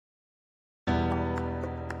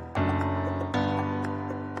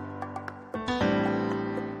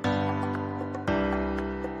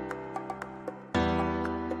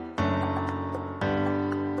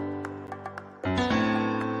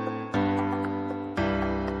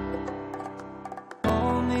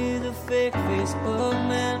fake Facebook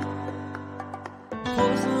man,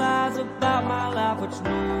 posting lies about my life which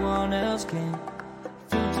no one else can.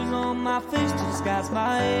 Filters on my face to disguise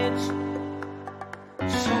my age,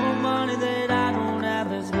 show money that I don't have,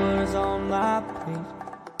 there's words on my page.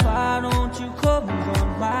 Why don't you come and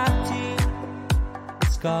join my team?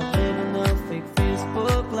 It's called living the fake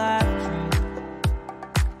Facebook live dream.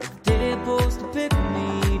 If they post a pic of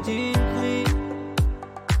me eating clean,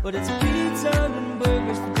 but it's pizza and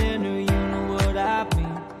burgers for dinner, you know what I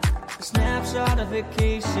mean. A snapshot of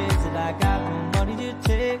vacations that I got no money to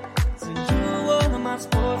take. Send you one of my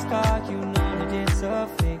sports car, you know that it's a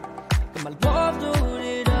fake. Got my love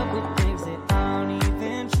loaded up with things that aren't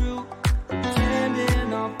even true.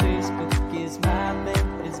 Pretending on Facebook is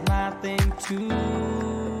my thing to do.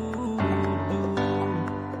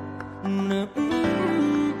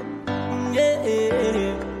 Yeah, yeah,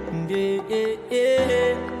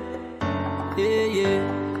 yeah, yeah.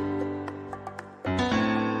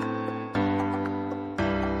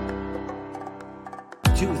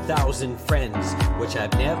 2,000 friends, which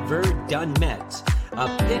I've never done met. A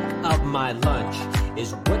pic of my lunch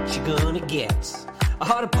is what you're gonna get. I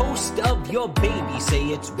had a post of your baby, say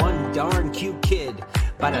it's one darn cute kid.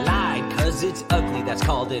 But I lied, cause it's ugly, that's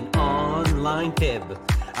called an online fib.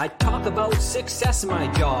 I talk about success in my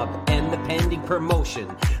job and the pending promotion.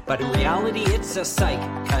 But in reality it's a psych,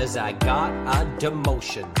 cause I got a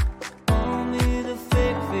demotion. Only the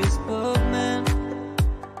fake Facebook man,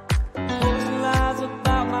 posting lies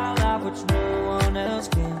about my life which no one else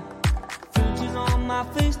can. Filters on my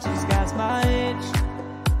face to disguise my age,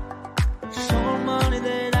 show money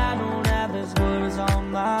that I don't have, there's words on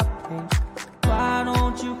my page. Why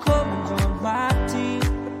don't you come and join my team?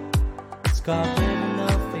 It's called living the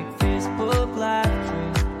fake Facebook live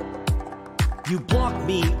dream. You block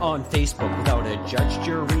me on Facebook without a judge,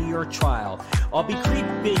 jury, or trial. I'll be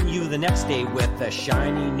creeping you the next day with a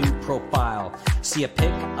shiny new profile. See a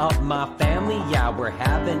pic of my family? Yeah, we're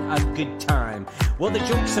having a good time. Well, the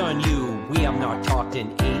joke's on you. We have not talked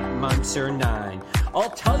in 8 months or 9.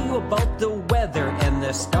 I'll tell you about the weather and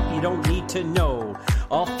the stuff you don't need to know.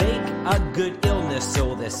 I'll fake a good illness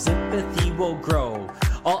so the sympathy will grow.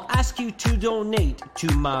 I'll ask you to donate to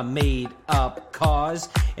my made-up cause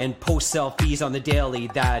and post selfies on the daily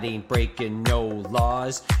that ain't breaking no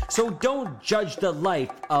laws. So don't judge the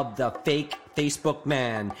life of the fake Facebook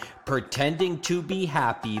man, pretending to be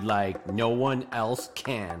happy like no one else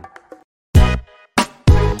can.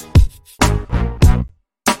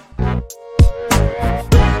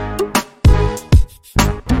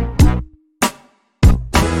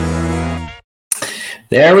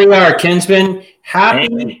 There we are, Kinsman.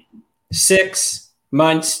 Happy 6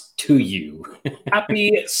 months to you.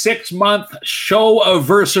 Happy 6-month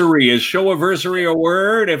show-aversary. Is show-aversary a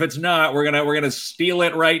word? If it's not, we're gonna steal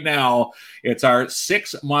it right now. It's our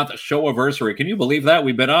 6-month show-aversary. Can you believe that?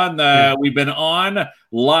 We've been online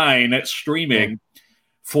streaming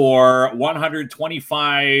for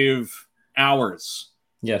 125 hours.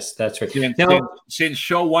 Yes, that's right. Since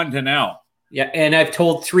show 1 to now. Yeah, and I've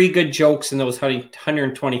told 3 good jokes in those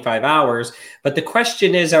 125 hours. But the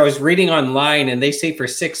question is, I was reading online, and they say for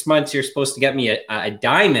 6 months you're supposed to get me a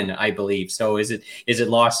diamond, I believe. So is it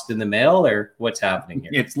lost in the mail, or what's happening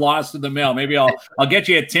here? It's lost in the mail. Maybe I'll get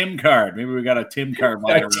you a Tim card. Maybe we got a Tim card.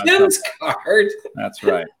 A Tim's card. That's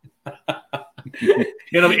right.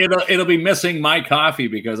 It'll be missing my coffee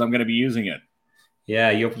because I'm going to be using it.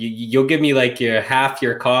 Yeah, you'll give me like half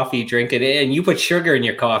your coffee, drink it, and you put sugar in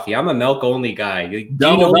your coffee. I'm a milk only guy.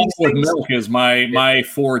 Double with milk is my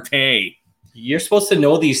forte. You're supposed to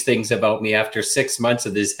know these things about me after 6 months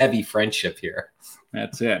of this heavy friendship here.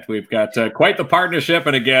 That's it. We've got quite the partnership.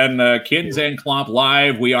 And again, Kins and Klomp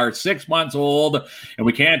Live. We are 6 months old, and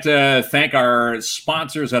we can't thank our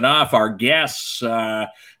sponsors enough, our guests,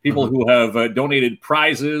 people who have donated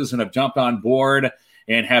prizes and have jumped on board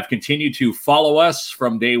and have continued to follow us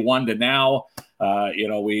from day 1 to now.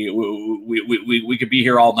 We could be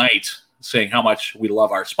here all night saying how much we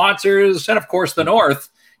love our sponsors. And of course, the North,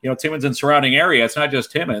 Timmins and surrounding area. It's not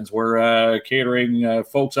just Timmins. We're catering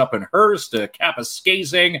folks up in Hearst,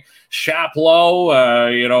 Kapuskasing,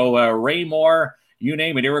 Chapleau, Raymore, you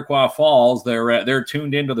name it, Iroquois Falls. They're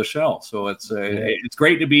tuned into the show. So it's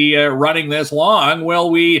great to be running this long. Will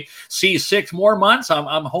we see 6 more months?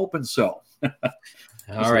 I'm hoping so.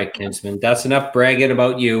 All right, Kinsman. That's enough bragging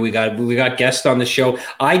about you. We got guests on the show.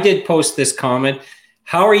 I did post this comment.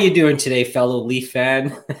 How are you doing today, fellow Leaf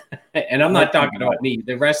fan? And I'm not talking about me,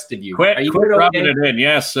 the rest of you. Quit rubbing it in.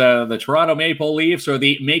 Yes, the Toronto Maple Leafs, or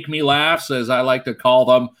the Make Me Laughs, as I like to call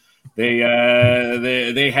them,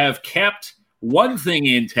 they have kept one thing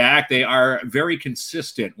intact. They are very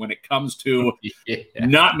consistent when it comes to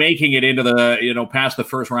not making it into the, past the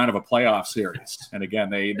first round of a playoff series. And again,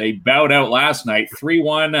 they bowed out last night,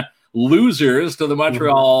 3-1 losers to the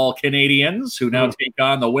Montreal Canadiens, who now take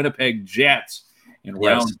on the Winnipeg Jets in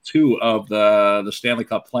round 2 of the Stanley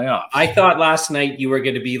Cup playoffs. I thought last night you were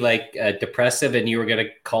going to be like depressive and you were going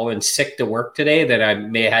to call in sick to work today, that I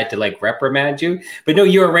may have had to like reprimand you. But no,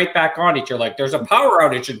 you were right back on it. You're like, there's a power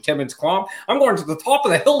outage in Timmins Clomp. I'm going to the top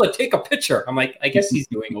of the hill to take a picture. I'm like, I guess he's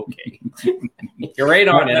doing okay. You're right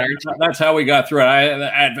on it, aren't you? That's how we got through it.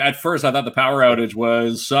 At first, I thought the power outage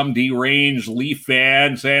was some deranged Leaf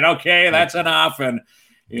fan saying, okay, that's enough. And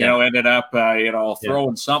ended up,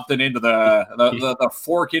 throwing something into the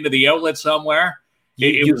fork into the outlet somewhere.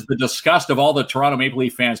 It was the disgust of all the Toronto Maple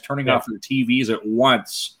Leaf fans turning off their TVs at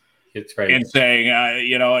once. It's right. And saying,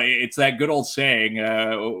 it's that good old saying,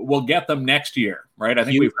 we'll get them next year, right? I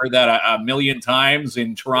think we've heard that a million times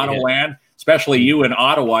in Toronto land, especially you in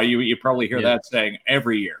Ottawa. You probably hear that saying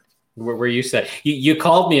every year. Where you said you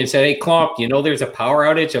called me and said, "Hey, Clomp, there's a power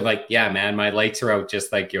outage." I'm like, "Yeah, man, my lights are out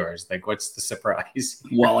just like yours." Like, what's the surprise?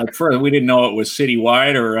 Well, at first we didn't know it was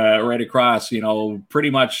citywide or right across, pretty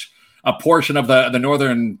much a portion of the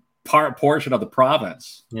northern portion of the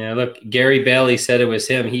province. Yeah, look, Gary Bailey said it was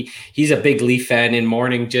him. He's a big Leaf fan in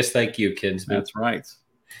mourning, just like you, Kinsman. That's right.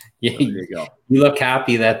 Yeah, there you go. You look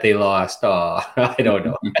happy that they lost. Oh, I don't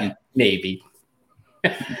know. Maybe.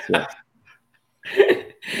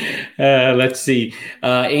 Let's see.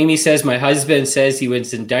 Amy says, my husband says he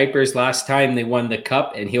was in diapers last time they won the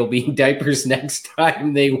cup, and he'll be in diapers next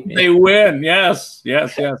time they win. They win. Yes.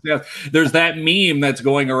 There's that meme that's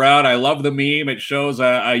going around. I love the meme. It shows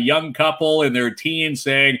a young couple in their teens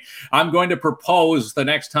saying, I'm going to propose the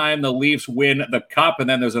next time the Leafs win the cup. And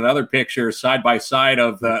then there's another picture side by side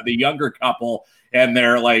of the younger couple, and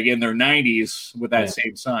they're like in their 90s with that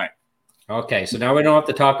same sign. Okay, so now we don't have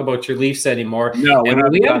to talk about your Leafs anymore. No,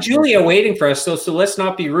 we have Julia waiting for us, so let's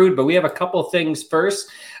not be rude, but we have a couple things first.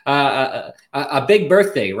 A big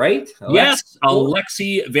birthday, right? Yes,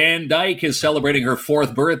 Alexi Van Dyke is celebrating her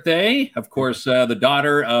 4th birthday. Of course, the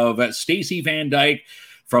daughter of Stacey Van Dyke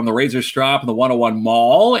from the Razor Strop and the 101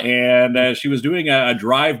 Mall, and she was doing a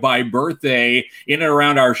drive-by birthday in and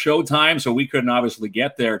around our showtime, so we couldn't obviously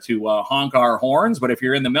get there to honk our horns. But if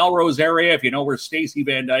you're in the Melrose area, if you know where Stacey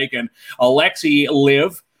Van Dyke and Alexi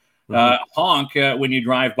live, honk when you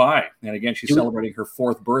drive by. And again, she's celebrating her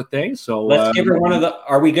 4th birthday. So let's give her one of the.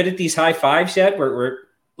 Are we good at these high fives yet?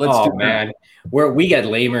 Let's do man, we get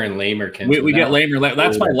lamer and lamer. We get lamer.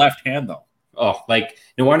 That's my left hand though. Oh, like,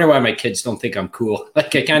 no wonder why my kids don't think I'm cool.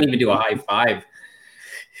 Like, I can't even do a high five.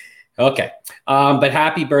 Okay. But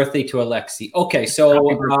happy birthday to Alexi. Okay,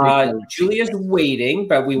 so Julia's waiting,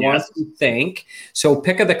 but we want to thank. So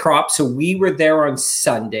pick of the crop. So we were there on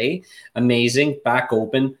Sunday. Amazing. Back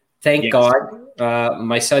open. Thank God.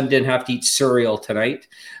 My son didn't have to eat cereal tonight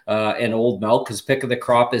and old milk because pick of the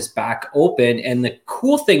crop is back open. And the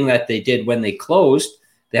cool thing that they did when they closed,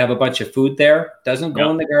 they have a bunch of food there, doesn't go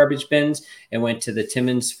in the garbage bins, and went to the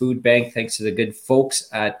Timmins Food Bank thanks to the good folks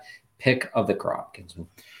at Pick of the Crop.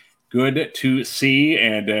 Good to see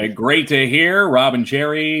and great to hear. Rob and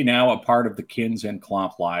Jerry now a part of the Kins and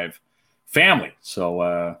Clomp Live family.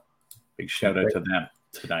 So big shout out to them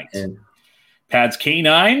tonight. And Pads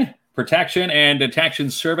Canine Protection and Detection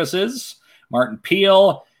Services. Martin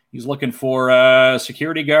Peel. He's looking for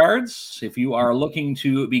security guards. If you are looking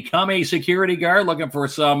to become a security guard, looking for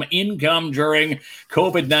some income during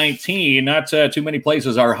COVID-19, not too many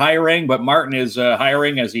places are hiring, but Martin is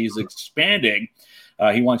hiring as he's expanding.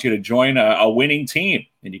 He wants you to join a winning team.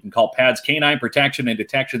 And you can call Pads Canine Protection and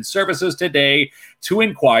Detection Services today to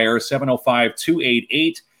inquire,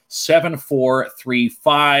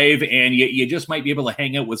 705-288-7435. And you just might be able to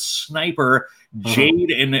hang out with Sniper,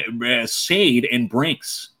 Jade, and Sade and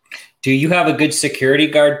Brinks. Do you have a good security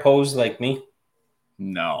guard pose like me?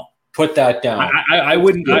 No. Put that down. I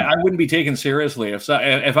wouldn't be taken seriously if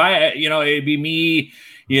I it'd be me,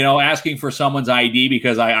 asking for someone's ID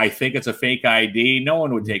because I think it's a fake ID. No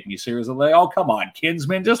one would take me seriously. Like, oh, come on,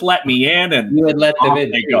 Kinsman, just let me in. And you would let them in.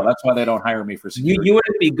 They go. That's why they don't hire me for security. You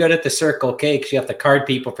wouldn't be good at the Circle K because you have to card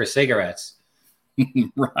people for cigarettes.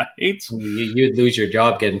 Right. You'd lose your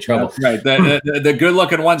job, get in trouble. That's right. The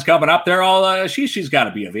good-looking one's coming up there. All she's got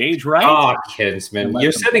to be of age, right? Oh, Kinsman,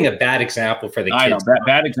 you're setting a bad example for the kids. I know,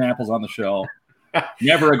 bad examples on the show.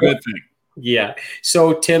 Never a good thing. Yeah.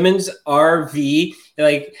 So Timmins RV,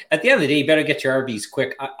 like at the end of the day, you better get your RVs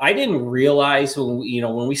quick. I didn't realize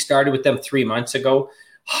when we started with them 3 months ago,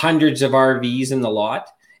 hundreds of RVs in the lot.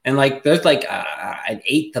 And like there's like an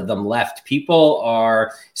eighth of them left. People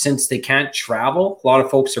are, since they can't travel, a lot of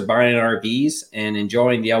folks are buying RVs and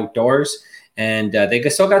enjoying the outdoors. And they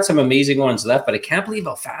still got some amazing ones left, but I can't believe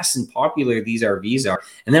how fast and popular these RVs are.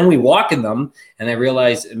 And then we walk in them, and I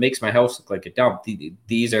realize it makes my house look like a dump.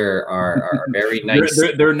 These are very nice.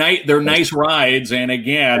 They're nice rides. And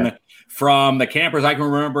again, from the campers I can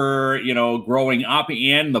remember, growing up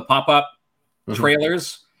in the pop-up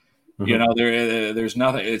trailers, there's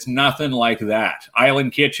nothing. It's nothing like that.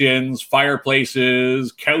 Island kitchens,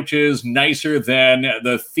 fireplaces, couches, nicer than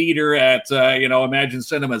the theater at Imagine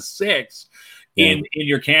Cinema 6. In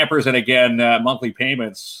your campers, and again, monthly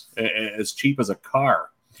payments as cheap as a car.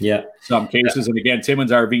 Yeah, some cases, and again,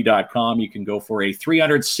 TimmonsRV.com. You can go for a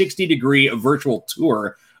 360-degree virtual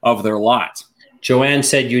tour of their lot. Joanne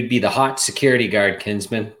said you'd be the hot security guard,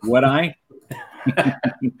 Kinsman. Would I?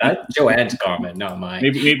 That's Joanne's comment, not mine.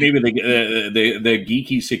 Maybe the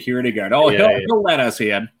geeky security guard. Oh, he'll let us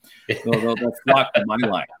in. They'll flock the money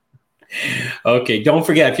line. Okay, don't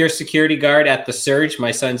forget, if you're a security guard at the Surge,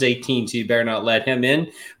 my son's 18, so you better not let him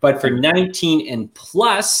in. But for 19 and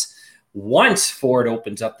plus, once Ford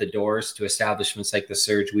opens up the doors to establishments like the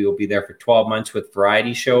Surge, we will be there for 12 months with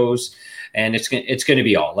variety shows, and it's going to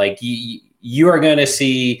be all like you are going to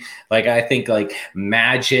see, like, I think, like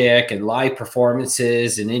magic and live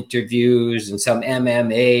performances and interviews and some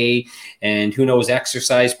MMA and who knows,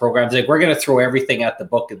 exercise programs. Like, we're going to throw everything at the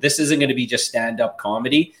book. This isn't going to be just stand-up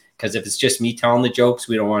comedy, because if it's just me telling the jokes,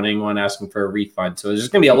 we don't want anyone asking for a refund. So there's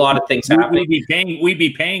going to be a lot of things happening. We'd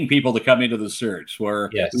be paying people to come into the Surge,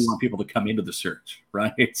 where we want people to come into the Surge,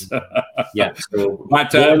 right? Yeah. So,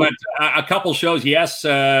 but a couple shows, yes.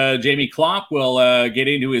 Jamie Klopp will get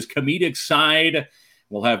into his comedic side.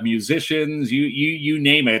 We'll have musicians, you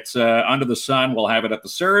name it, under the sun. We'll have it at the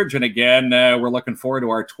Surge. And again, we're looking forward to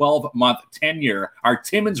our 12-month tenure, our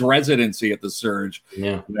Timmins residency at the Surge.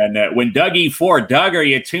 Yeah. And when Dougie Ford, Doug, are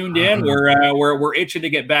you tuned in? We're itching to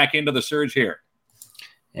get back into the Surge here.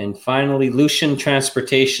 And finally, Lucian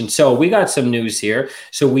Transportation. So we got some news here.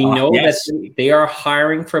 So we know that they are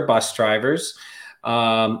hiring for bus drivers.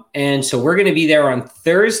 And so we're going to be there on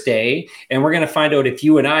Thursday, and we're going to find out if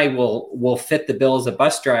you and I will fit the bill as a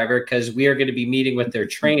bus driver, because we are going to be meeting with their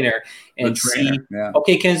trainer and see. Yeah.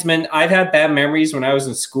 Okay, Kinsman, I've had bad memories when I was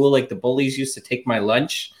in school. Like, the bullies used to take my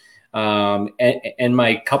lunch, and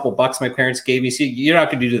my couple bucks my parents gave me. See, you're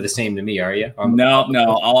not going to do the same to me, are you? No.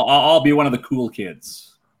 I'll be one of the cool kids.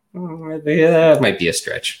 That might be a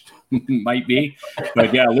stretch. Might be.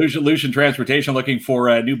 But yeah, Lucian Transportation looking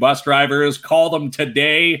for new bus drivers. Call them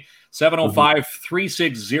today,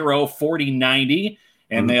 705-360-4090,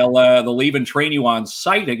 and they'll even train you on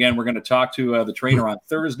site. Again, we're going to talk to the trainer on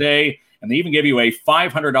Thursday, and they even give you a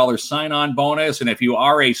 $500 sign-on bonus. And if you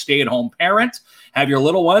are a stay-at-home parent, have your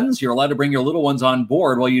little ones, you're allowed to bring your little ones on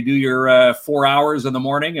board while you do your 4 hours in the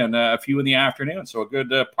morning and a few in the afternoon. So a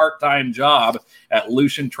good part-time job at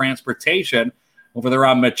Lucian Transportation. Over there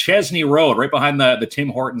on McChesney Road, right behind the Tim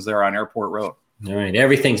Hortons there on Airport Road. All right.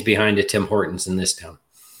 Everything's behind the Tim Hortons in this town.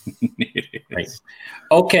 Right.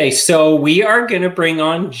 Okay. So we are going to bring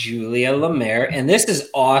on Julia Lemaire. And this is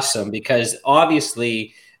awesome because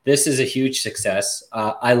obviously this is a huge success.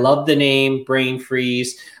 I love the name Brain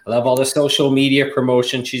Freeze. I love all the social media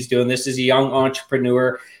promotion she's doing. This is a young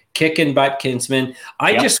entrepreneur. Kicking butt, Kinsman.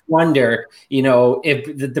 I just wonder,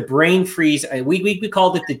 if the Brain Freeze, we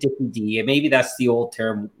called it the Dicky D, and maybe that's the old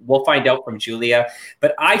term. We'll find out from Julia.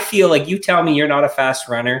 But I feel like, you tell me you're not a fast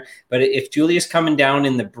runner, but if Julia's coming down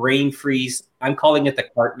in the Brain Freeze, I'm calling it the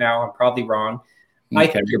cart now. I'm probably wrong. Okay. I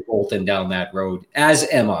think you're bolting down that road, as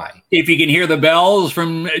am I. If you can hear the bells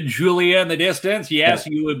from Julia in the distance, yes,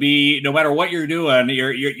 you would be, no matter what you're doing,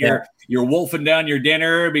 you're wolfing down your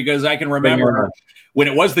dinner, because I can remember when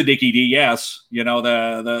it was the Dicky D,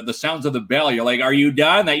 the sounds of the bell. You're like, "Are you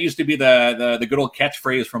done?" That used to be the good old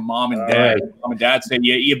catchphrase from mom and dad. Right. Mom and dad said,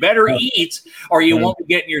 "You better eat, or you won't be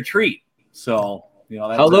getting your treat." So,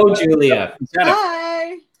 that's hello, Julia.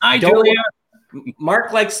 Hi, Julia.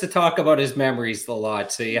 Mark likes to talk about his memories a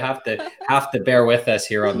lot, so you have to bear with us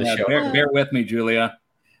here on the show. Bear with me, Julia.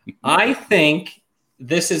 I think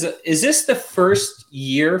this is this the first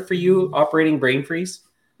year for you operating Brain Freeze?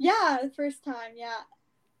 Yeah, the first time, yeah.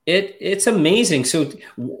 It's amazing. So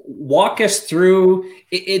walk us through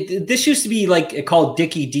it. This used to be called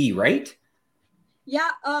Dicky D, right? Yeah,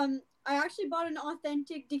 I actually bought an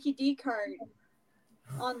authentic Dicky D card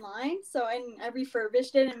online, and I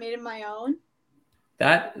refurbished it and made it my own.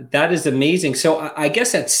 That is amazing. So I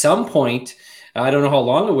guess at some point, I don't know how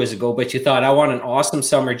long it was ago, but you thought, I want an awesome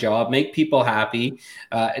summer job, make people happy.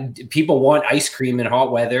 People want ice cream in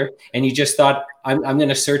hot weather. And you just thought, I'm going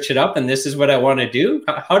to search it up and this is what I want to do.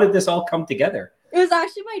 How did this all come together? It was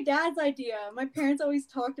actually my dad's idea. My parents always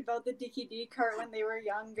talked about the Dickie D cart when they were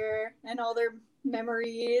younger and all their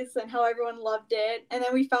memories and how everyone loved it. And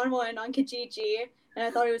then we found one on Kijiji, and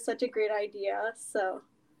I thought it was such a great idea. So,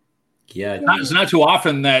 yeah, it's not too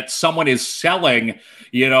often that someone is selling,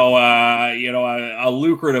 a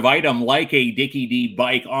lucrative item like a Dickie D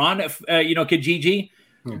bike on, Kijiji.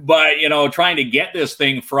 But, trying to get this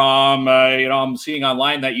thing from, I'm seeing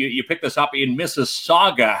online that you picked this up in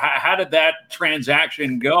Mississauga. How did that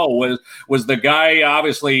transaction go? Was the guy,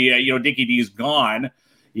 obviously, Dickie D's gone.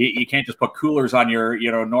 You can't just put coolers on your,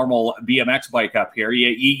 normal BMX bike up here.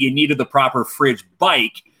 You needed the proper fridge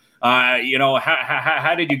bike.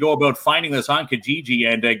 How did you go about finding this on Kijiji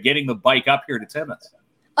and getting the bike up here to Timmins?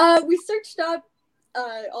 We searched up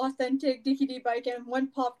authentic Dickie D bike, and one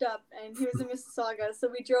popped up, and he was in Mississauga, so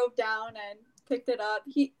we drove down and picked it up.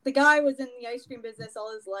 The guy was in the ice cream business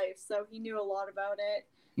all his life, so he knew a lot about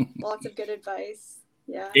it. Lots of good advice.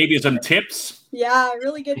 Yeah, gave you some tips. Yeah,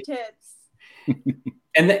 really good tips.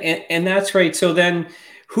 and that's right. So then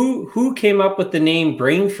who came up with the name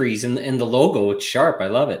Brain Freeze and the logo? It's sharp. I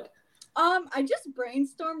love it. I just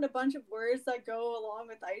brainstormed a bunch of words that go along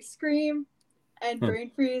with ice cream, and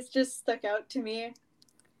Brain Freeze just stuck out to me.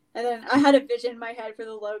 And then I had a vision in my head for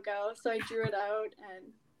the logo, so I drew it out,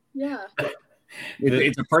 and yeah.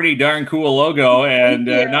 It's a pretty darn cool logo, and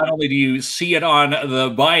not only do you see it on the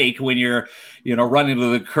bike when you're, running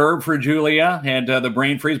to the curb for Julia and the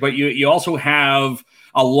Brain Freeze, but you also have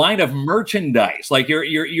a line of merchandise. Like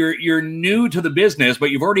you're new to the business,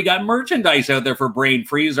 but you've already got merchandise out there for Brain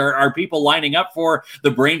Freeze. Are people lining up for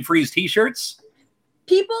the Brain Freeze t-shirts?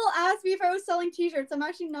 People ask me if I was selling t-shirts. I'm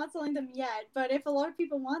actually not selling them yet, but if a lot of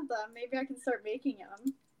people want them, maybe I can start making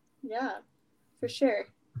them. Yeah, for sure.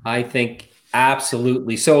 I think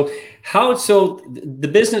absolutely. So the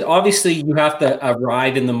business, obviously you have to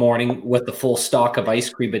arrive in the morning with the full stock of ice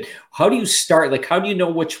cream, but how do you start? Like, how do you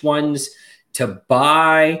know which ones to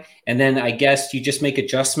buy? And then I guess you just make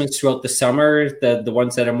adjustments throughout the summer, the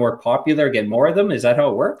ones that are more popular, get more of them. Is that how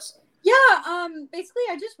it works? Yeah, basically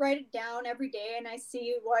I just write it down every day and I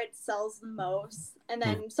see what sells the most. And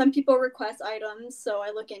then some people request items, so I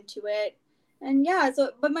look into it. And yeah,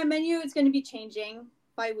 but my menu is going to be changing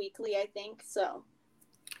bi-weekly, I think, so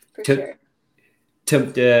for sure.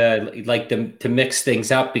 To mix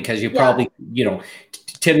things up, because you probably,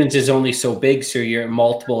 Timmins is only so big, so you're in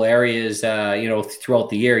multiple areas, throughout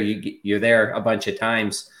the year. You're there a bunch of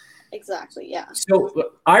times. Exactly, yeah.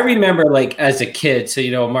 So I remember, like, as a kid,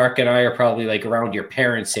 so, Mark and I are probably like around your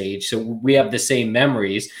parents' age, so we have the same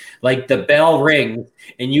memories. Like, the bell rings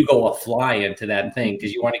and you go a fly into that thing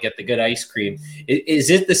because you want to get the good ice cream. Is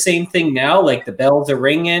it the same thing now? Like, the bells are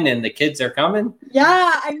ringing and the kids are coming?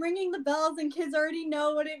 Yeah, I'm ringing the bells and kids already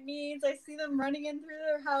know what it means. I see them running in through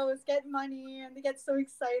their house, get money, and they get so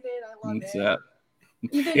excited. I love it.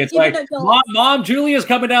 It's like, Mom, Julia's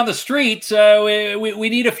coming down the street, so we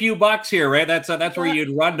need a few bucks here, right? That's where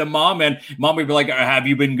you'd run to Mom, and Mom would be like, "Have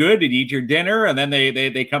you been good? Did you eat your dinner?" And then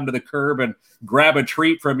they come to the curb and grab a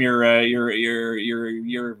treat from your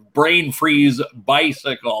Brain Freeze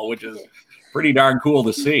bicycle, which is pretty darn cool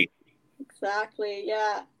to see. Exactly,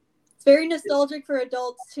 yeah. It's very nostalgic for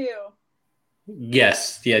adults too.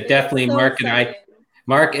 Yes, yeah, definitely. So Mark exciting. And I.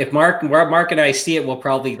 If Mark and I see it, we'll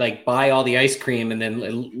probably like buy all the ice cream, and then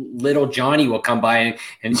little Johnny will come by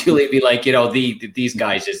and Julie be like, these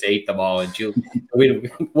guys just ate them all, and Julie,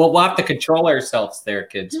 we'll have to control ourselves there,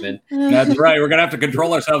 kids, man. That's right. We're gonna have to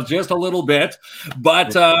control ourselves just a little bit.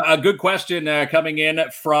 But a good question coming in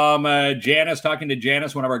from Janice, talking to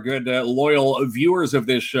Janice, one of our good loyal viewers of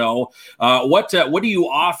this show. What do you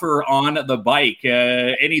offer on the bike?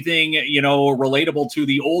 Anything relatable to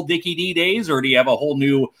the old Dickie D days, or do you have a whole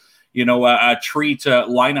new, treat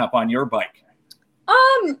lineup on your bike?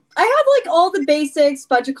 I have like all the basics: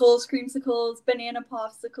 fudgicles, creamsicles, banana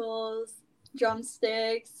popsicles,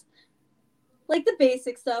 drumsticks, like the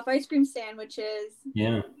basic stuff. Ice cream sandwiches.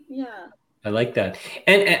 Yeah. I like that.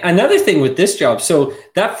 And another thing with this job, so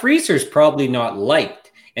that freezer's probably not light,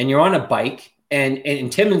 and you're on a bike,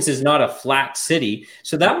 and Timmins is not a flat city,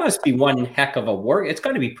 so that must be one heck of a work. It's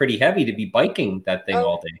got to be pretty heavy to be biking that thing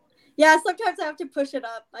all day. Yeah, sometimes I have to push it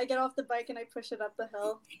up. I get off the bike and I push it up the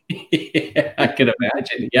hill. Yeah, I can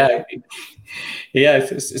imagine. Yeah.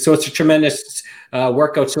 So it's a tremendous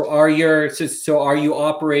workout. So are you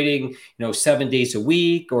operating, 7 days a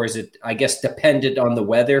week, or is it, I guess, dependent on the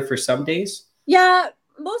weather for some days? Yeah,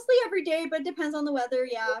 mostly every day, but it depends on the weather.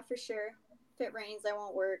 Yeah, for sure. it rains, I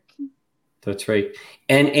won't work. That's right.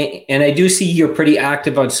 And I do see you're pretty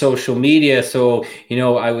active on social media. So,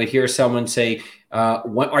 I would hear someone say,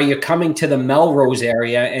 when are you coming to the Melrose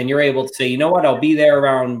area? And you're able to say, you know what, I'll be there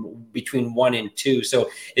around between 1 and 2. So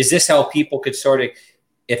is this how people could sort of,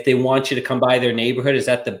 if they want you to come by their neighborhood, is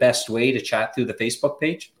that the best way to chat through the Facebook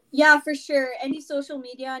page? Yeah, for sure. Any social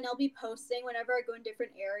media, and I'll be posting whenever I go in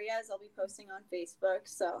different areas. I'll be posting on Facebook.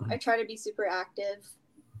 So I try to be super active.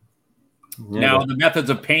 Now, the methods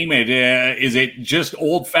of payment, is it just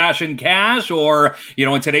old-fashioned cash, or,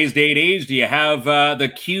 in today's day and age, do you have the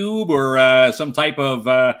cube or some type of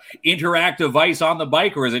interactive device on the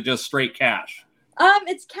bike, or is it just straight cash?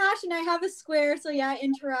 It's cash, and I have a square, so yeah,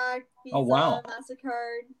 Interact, Visa,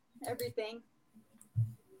 MasterCard, everything.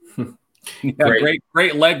 Yeah,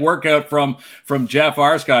 great leg workout from Jeff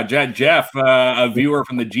Arscott. Jeff, a viewer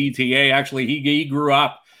from the GTA, actually, he grew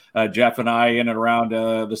up. Jeff and I in and around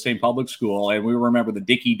the same public school, and we remember the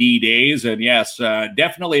Dickie D days. And yes,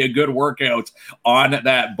 definitely a good workout on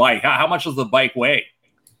that bike. How much does the bike weigh?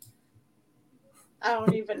 I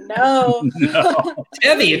don't even know. No. It's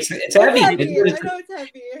heavy. It's heavy. I know it's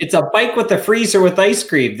heavy. It's a bike with a freezer with ice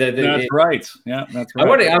cream. That's right. Yeah, that's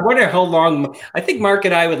right. I wonder how long. I think Mark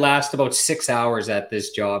and I would last about 6 hours at this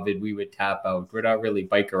job, and we would tap out. We're not really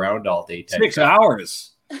bike around all day. 6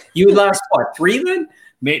 hours. You would last what, 3 then?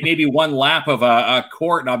 Maybe one lap of a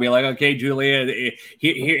court, and I'll be like, "Okay, Julia,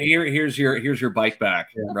 here's your bike back."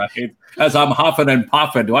 Yeah. Right? As I'm huffing and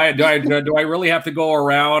puffing, do I really have to go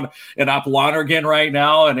around and up Lonergan right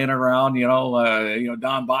now and in and around,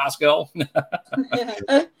 Don Bosco?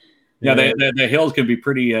 Yeah, the hills can be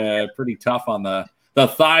pretty tough on the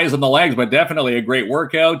thighs and the legs, but definitely a great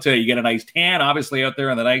workout. You get a nice tan, obviously, out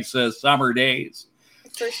there in the nice summer days.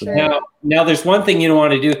 For sure. Now, there's one thing you don't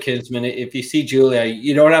want to do, Kinsman. If you see Julia,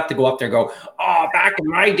 you don't have to go up there and go, "Oh, back in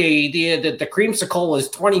my day, the creamsicle was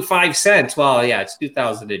 25 cents." Well, yeah, it's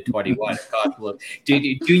 2021. Do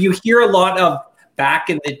you hear a lot of back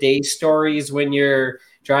in the day stories when you're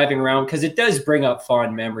driving around? Because it does bring up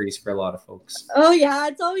fond memories for a lot of folks. Oh, yeah.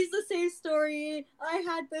 It's always the same story. I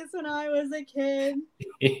had this when I was a kid.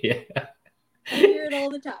 Yeah. I hear it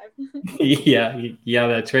all the time. yeah,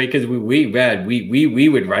 that's right. Because we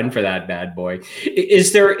would run for that bad boy.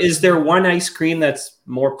 Is there one ice cream that's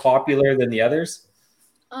more popular than the others?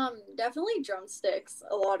 Definitely drumsticks.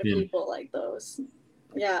 A lot of people like those.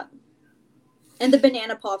 Yeah, and the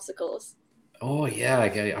banana popsicles. Oh yeah,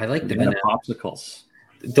 I like the banana popsicles.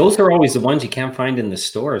 Those are always the ones you can't find in the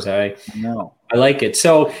stores. I know. I like it.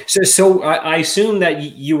 So I assume that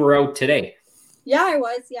you were out today. Yeah, I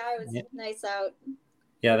was. Nice out.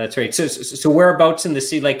 Yeah, that's right. So whereabouts in the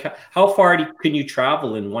city? Like, how far can you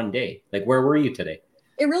travel in one day? Like, where were you today?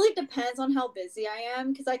 It really depends on how busy I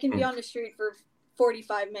am, because I can be on the street for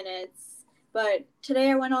 45 minutes. But today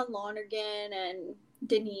I went on Lonergan and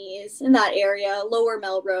Denise in that area, Lower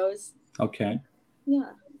Melrose. Okay. Yeah.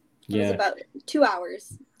 It was about 2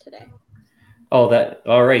 hours today. Oh,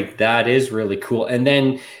 all right. That is really cool. And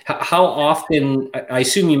then how often, I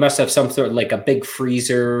assume you must have some sort of like a big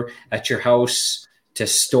freezer at your house to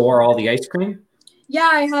store all the ice cream? Yeah,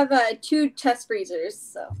 I have 2 test freezers.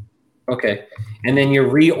 So. Okay. And then you're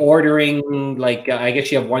reordering, like, I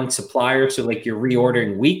guess you have one supplier. So like you're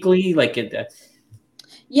reordering weekly, like it.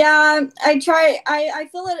 Yeah, I try. I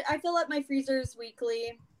fill up my freezers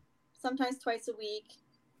weekly, sometimes twice a week.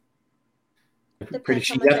 Depends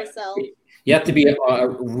how much I sell. You have to be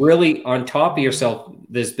really on top of yourself,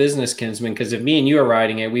 this business, Kinsman, because if me and you are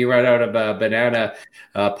riding it, we ride out of banana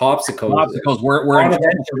popsicles. We're in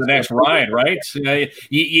for the next ride, right?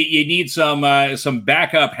 You need some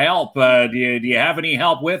backup help. Do you have any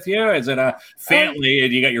help with you? Is it a family?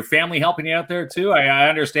 Do you got your family helping you out there too? I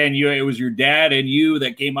understand it was your dad and you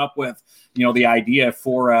that came up with the idea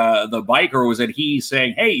for the bike, or was it he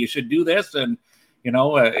saying, "Hey, you should do this"? And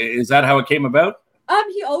is that how it came about?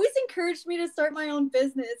 He always encouraged me to start my own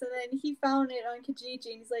business, and then he found it on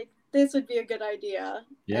Kijiji, and he's like, "This would be a good idea."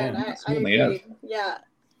 Yeah, and I agreed. Yeah,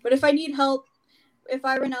 but if I need help, if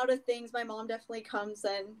I run out of things, my mom definitely comes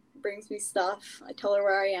and brings me stuff. I tell her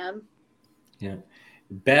where I am. Yeah,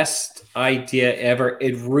 best idea ever.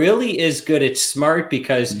 It really is good. It's smart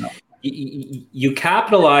because you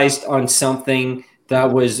capitalized on something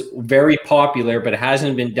that was very popular, but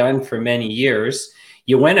hasn't been done for many years.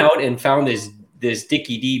 You went out and found this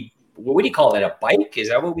Dickie D. What do you call it? A bike? Is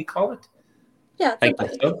that what we call it? Yeah, it's a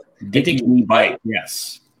bike. So. Dickie D bike.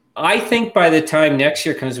 Yes. I think by the time next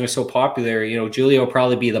year comes, we're so popular, Julia will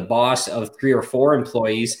probably be the boss of 3 or 4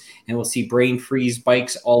 employees, and we'll see brain freeze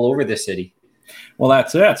bikes all over the city. Well,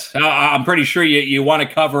 that's it. I'm pretty sure you want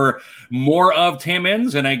to cover more of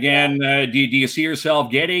Timmins. And again, do you see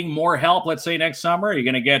yourself getting more help, let's say, next summer? Are you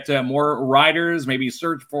going to get more riders, maybe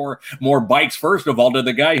search for more bikes? First of all, did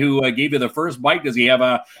the guy who gave you the first bike, does he have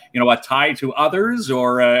a tie to others,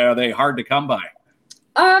 or are they hard to come by?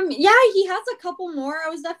 Yeah, he has a couple more. I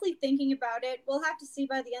was definitely thinking about it. We'll have to see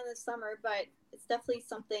by the end of the summer, but it's definitely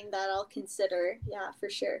something that I'll consider. Yeah, for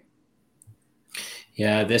sure.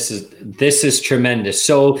 Yeah, this is tremendous.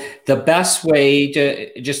 So the best way to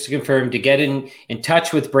confirm, to get in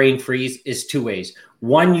touch with Brain Freeze is two ways.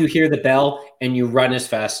 One, you hear the bell and you run as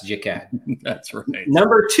fast as you can. That's right.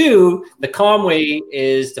 Number two, the calm way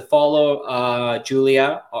is to follow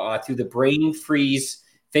Julia through the Brain Freeze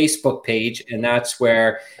Facebook page, and that's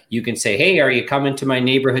where you can say, hey, are you coming to my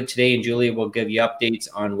neighborhood today? And Julia will give you updates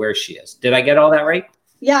on where she is. Did I get all that right?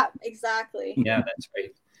 Yeah, exactly. Yeah, that's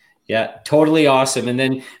right. Yeah, totally awesome. And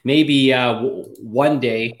then maybe one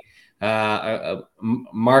day,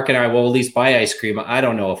 Mark and I will at least buy ice cream. I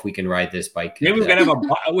don't know if we can ride this bike. Maybe we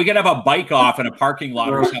can have a bike off in a parking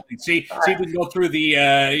lot or something. See if we can go through the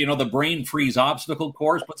the Brain Freeze obstacle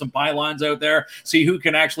course. Put some pylons out there. See who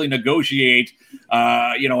can actually negotiate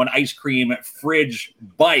an ice cream fridge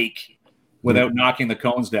bike without knocking the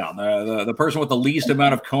cones down. The person with the least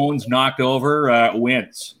amount of cones knocked over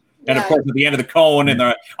wins. And of course, at the end of the cone in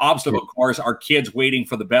the obstacle course, are kids waiting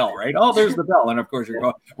for the bell, right? Oh, there's the bell. And of course,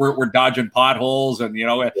 we're dodging potholes, and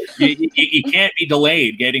you can't be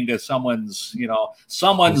delayed getting to someone's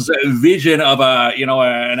vision of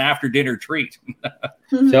an after dinner treat.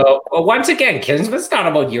 So once again, kids, it's not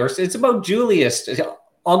about yours; it's about Julius.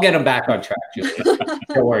 I'll get him back on track, Julia.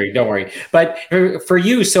 Don't worry. But for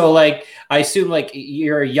you, so I assume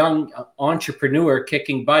you're a young entrepreneur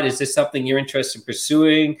kicking butt. Is this something you're interested in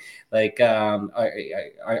pursuing?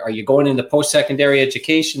 Are you going into post-secondary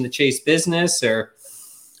education to chase business, or?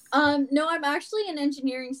 No, I'm actually an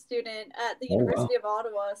engineering student at the University of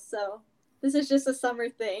Ottawa. So this is just a summer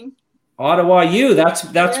thing. Ottawa, that's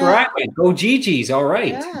where I went. Go Gigi's. All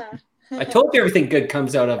right. Yeah. I told you everything good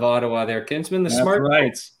comes out of Ottawa there, Kinsman. That's smart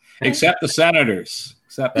right. Except the Senators.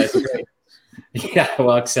 That's right. Yeah,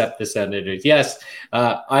 well, except the Senators. Yes,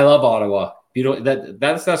 I love Ottawa.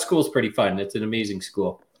 That school's pretty fun. It's an amazing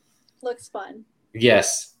school. Looks fun.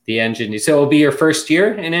 Yes, the engineering. So it'll be your first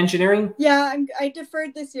year in engineering? Yeah, I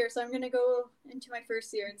deferred this year, so I'm going to go into my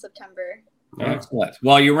first year in September. Excellent.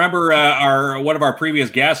 Well, you remember one of our previous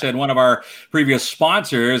guests and one of our previous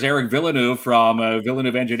sponsors, Eric Villeneuve from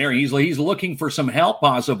Villeneuve Engineering. He's looking for some help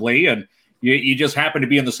possibly, and you just happen to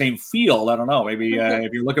be in the same field. I don't know. Maybe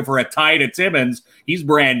if you're looking for a tie to Timmins, he's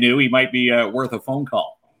brand new. He might be worth a phone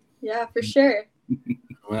call. Yeah, for sure.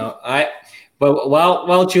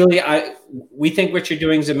 Well, Julie, we think what you're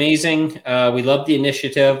doing is amazing. We love the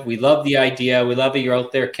initiative. We love the idea. We love that you're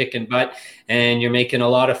out there kicking butt and you're making a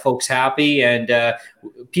lot of folks happy. And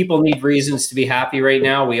people need reasons to be happy right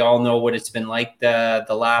now. We all know what it's been like the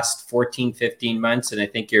last 14, 15 months. And I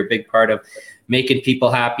think you're a big part of making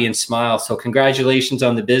people happy and smile. So congratulations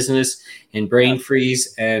on the business and Brain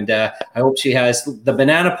Freeze. And I hope she has the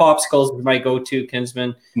banana popsicles, my go-to,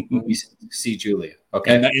 Kinsman, when we see Julia.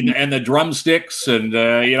 Okay. And the drumsticks, and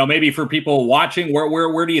maybe for people watching,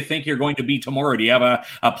 where do you think you're going to be tomorrow? Do you have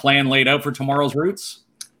a plan laid out for tomorrow's routes?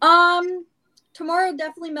 Tomorrow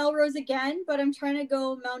definitely Melrose again, but I'm trying to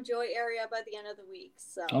go Mount Joy area by the end of the week.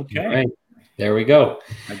 So okay, right. There we go.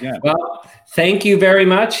 Again. Well, thank you very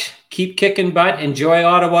much. Keep kicking butt. Enjoy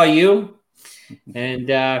Ottawa, you. And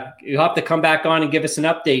you'll have to come back on and give us an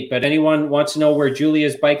update. But anyone wants to know where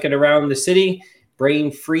Julia's biking around the city, Brain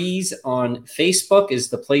Freeze on Facebook is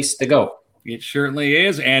the place to go. It certainly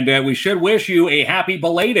is. And we should wish you a happy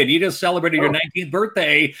belated. You just celebrated your 19th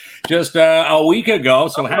birthday just a week ago.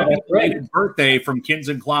 So happy belated birthday from Kins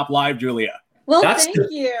and Klopp Live, Julia. Well, thank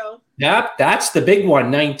you. Yeah, that's the big one,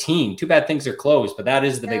 19. Too bad things are closed, but that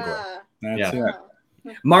is the big one. That's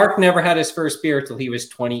it. Mark never had his first beer till he was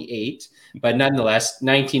 28, but nonetheless,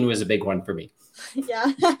 19 was a big one for me.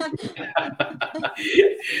 Yeah.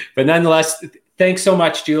 But nonetheless, thanks so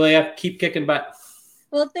much, Julia. Keep kicking butt.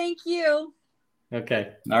 Well, thank you.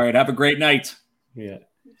 Okay. All right. Have a great night. Yeah.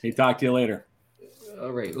 Hey, talk to you later.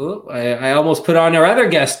 All right. Well, I almost put on our other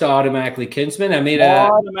guest automatically, Kinsman. I made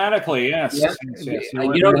automatically, yes. Yeah. Yes.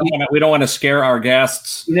 We don't want to scare our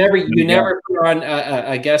guests. You never put on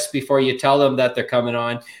a guest before you tell them that they're coming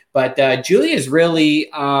on. But Julia is really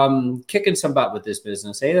kicking some butt with this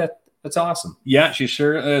business. Hey, that's awesome. Yeah, she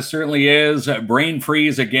certainly is. Brain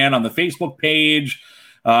Freeze again on the Facebook page.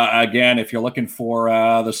 Again, if you're looking for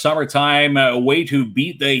the summertime way to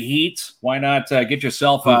beat the heat, why not get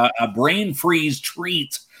yourself a Brain Freeze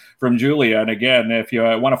treat from Julia. And again, if you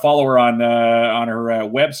want to follow her on her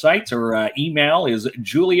website, her email is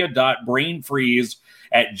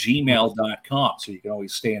julia.brainfreeze@gmail.com. So you can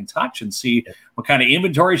always stay in touch and see what kind of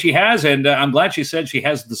inventory she has. And I'm glad she said she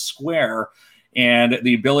has the Square and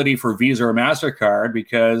the ability for Visa or MasterCard,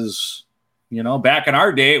 because, back in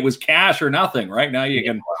our day, it was cash or nothing. Right now, you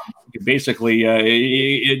can basically,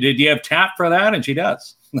 did you have tap for that? And she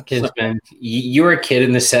does. Kinsman, you were a kid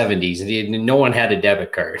in the 70s. No one had a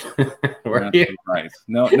debit card. Right.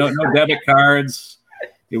 No debit cards.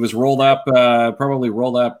 It was probably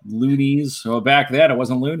rolled up loonies. So back then, it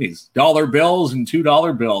wasn't loonies. Dollar bills and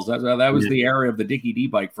 $2 bills. That was the era of the Dickie D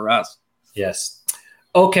bike for us. Yes.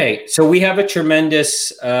 Okay, so we have a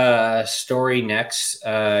tremendous story next.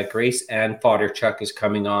 Grace Ann Fodchuk is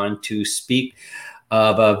coming on to speak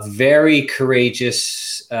of a very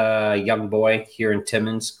courageous young boy here in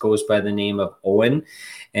Timmins, goes by the name of Owen.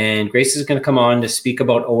 And Grace is going to come on to speak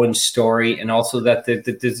about Owen's story, and also that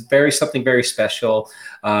there's something very special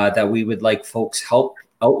that we would like folks help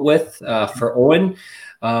out with for Owen.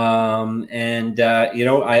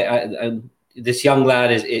 This young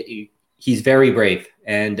lad he's very brave,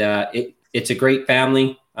 and it's a great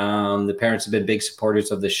family. The parents have been big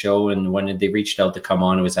supporters of the show, and when they reached out to come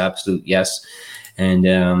on, it was absolute yes.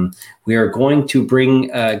 And we are going to bring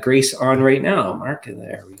Grace on right now. Mark,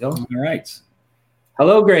 there we go. All right.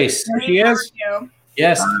 Hello, Grace. There she is.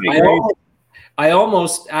 Yes. I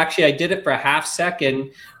did it for a half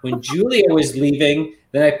second when Julia was leaving.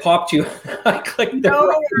 Then I popped you. I clicked.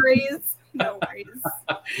 No worries.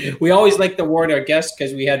 We always like to warn our guests,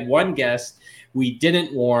 because we had one guest we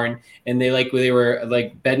didn't warn, and they were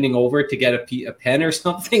like bending over to get a pen or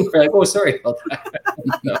something. We're like, oh, sorry about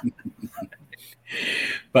that.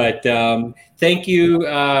 But thank you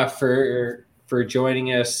for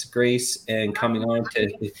joining us, Grace, and coming on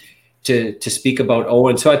to speak about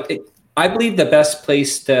Owen. So I believe the best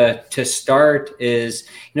place to start is,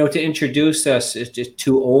 to introduce us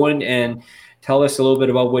to Owen and tell us a little bit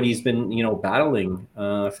about what he's been, battling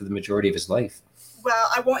for the majority of his life. Well,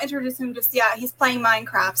 I won't introduce him just yet. He's playing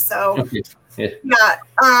Minecraft, so yeah. But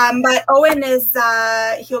Owen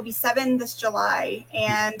he'll be 7 this July,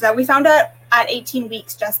 and we found out at 18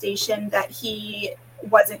 weeks gestation that he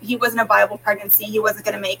wasn't a viable pregnancy. He wasn't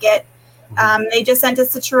going to make it. They just sent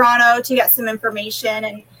us to Toronto to get some information,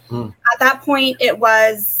 and at that point, it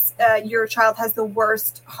was your child has the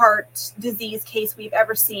worst heart disease case we've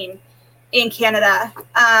ever seen in Canada.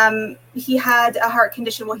 He had a heart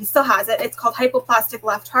condition. Well, he still has it. It's called hypoplastic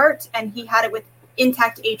left heart, and he had it with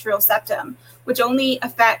intact atrial septum, which only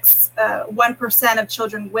affects 1% of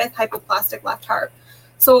children with hypoplastic left heart.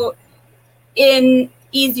 So in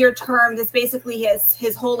easier terms, it's basically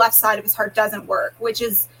his whole left side of his heart doesn't work, which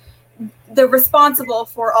is the responsible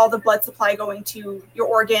for all the blood supply going to your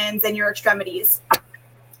organs and your extremities.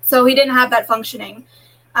 So he didn't have that functioning.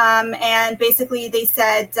 And basically they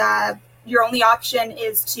said, your only option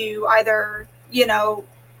is to either,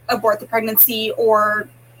 abort the pregnancy, or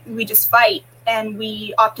we just fight. And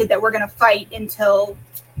we opted that we're going to fight until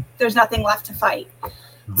there's nothing left to fight.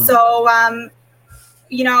 Mm-hmm. So,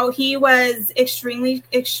 he was extremely,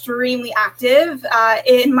 extremely active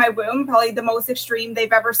in my womb, probably the most extreme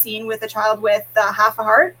they've ever seen with a child with half a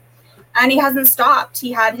heart. And he hasn't stopped.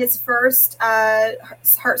 He had his first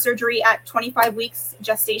heart surgery at 25 weeks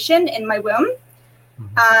gestation in my womb.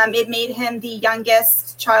 It made him the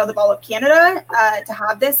youngest child of all of Canada to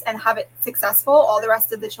have this and have it successful. All the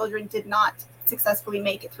rest of the children did not successfully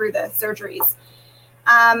make it through the surgeries.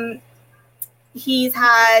 He's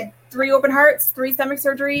had 3 open hearts, 3 stomach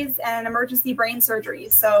surgeries, and an emergency brain surgery.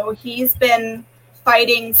 So he's been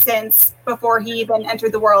fighting since before he even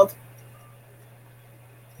entered the world.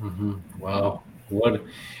 Mm-hmm. Wow.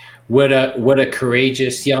 What a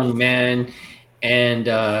courageous young man, and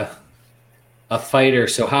a fighter.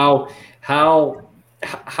 So how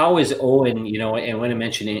is Owen, and when I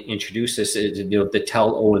mentioned introduce this, to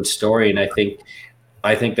tell Owen's story, and I think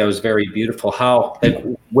that was very beautiful.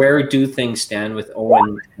 Where do things stand with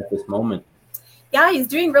Owen at this moment? Yeah, he's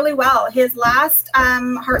doing really well. His last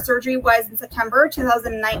heart surgery was in September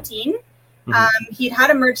 2019. Mm-hmm. He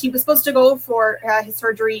was supposed to go for his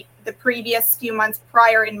surgery the previous few months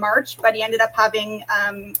prior in March, but he ended up having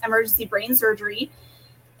emergency brain surgery,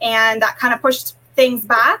 and that kind of pushed things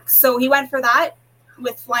back. So he went for that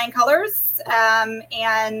with flying colors.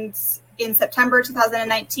 And in September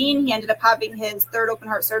 2019, he ended up having his 3rd open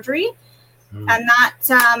heart surgery. Mm. And that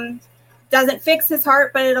doesn't fix his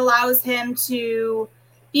heart, but it allows him to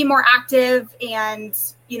be more active and,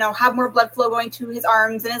 have more blood flow going to his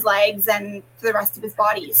arms and his legs and to the rest of his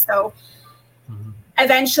body. So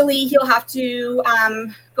Eventually, he'll have to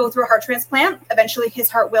go through a heart transplant. Eventually, his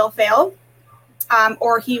heart will fail,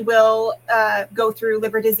 or he will go through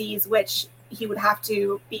liver disease, which he would have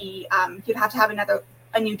to be. He'd have to have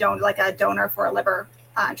a new donor, like a donor for a liver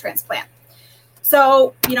transplant.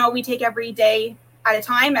 So, we take every day at a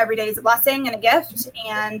time. Every day is a blessing and a gift,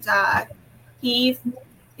 and he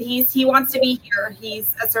wants to be here.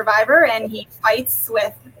 He's a survivor, and he fights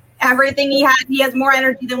with everything he has. He has more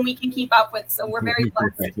energy than we can keep up with. So we're very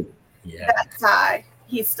blessed that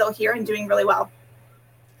he's still here and doing really well.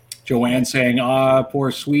 Joanne saying,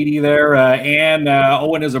 poor sweetie there. Anne,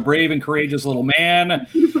 Owen is a brave and courageous little man.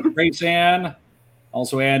 Grace Ann.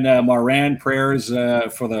 Also, Anne Moran, prayers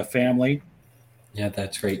for the family. Yeah,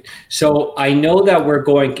 that's great. So I know that we're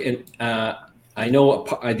going, I know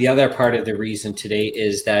the other part of the reason today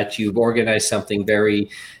is that you've organized something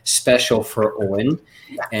very special for Owen.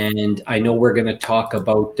 Yeah. And I know we're going to talk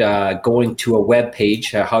about going to a web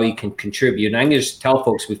page, how you can contribute. And I'm going to just tell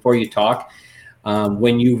folks before you talk,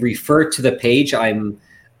 when you refer to the page,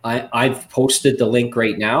 I've posted the link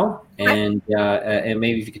right now. And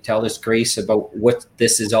maybe if you could tell us, Grace, about what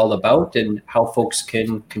this is all about and how folks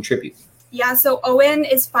can contribute. Yeah, so Owen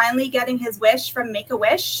is finally getting his wish from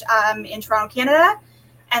Make-A-Wish in Toronto, Canada.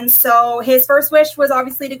 And so his first wish was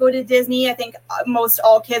obviously to go to Disney. I think most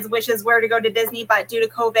all kids' wishes were to go to Disney, but due to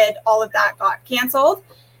COVID, all of that got canceled.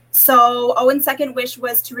 So Owen's second wish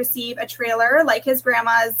was to receive a trailer like his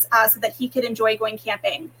grandma's so that he could enjoy going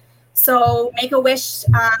camping. So Make-A-Wish,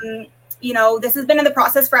 this has been in the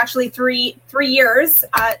process for actually three years.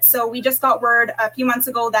 So we just got word a few months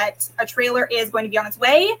ago that a trailer is going to be on its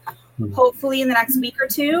way, hopefully in the next week or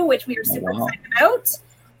two, which we are super excited about.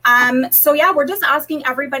 So yeah, we're just asking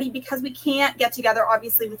everybody, because we can't get together,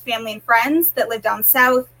 obviously, with family and friends that live down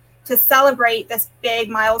south to celebrate this big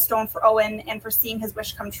milestone for Owen and for seeing his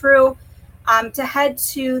wish come true, to head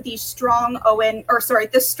to the Strong Owen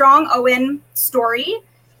story.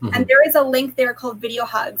 Mm-hmm. And there is a link there called Video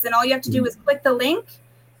Hugs. And all you have to do is click the link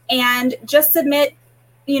and just submit,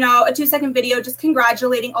 a 2-second video just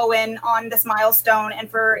congratulating Owen on this milestone and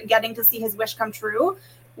for getting to see his wish come true.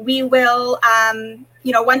 We will,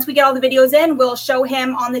 once we get all the videos in, we'll show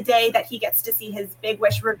him on the day that he gets to see his big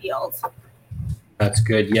wish revealed. That's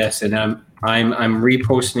good. Yes. And I'm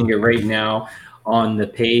reposting it right now on the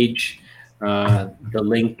page, the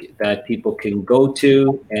link that people can go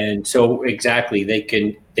to. And so exactly, they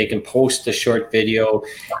can post a short video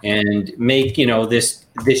and make,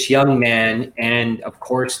 this young man and of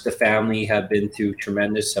course the family have been through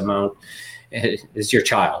tremendous amount. Is your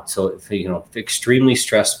child. So, extremely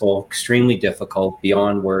stressful, extremely difficult,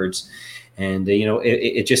 beyond words. And,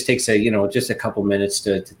 it just takes just a couple minutes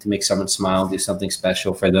to make someone smile, do something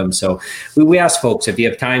special for them. So we ask folks, if you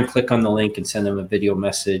have time, click on the link and send them a video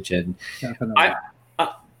message. And I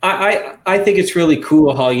think it's really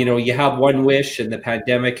cool how, you have one wish, and the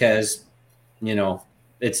pandemic has,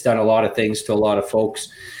 it's done a lot of things to a lot of folks.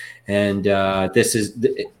 And this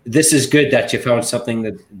is good that you found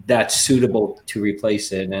something that's suitable to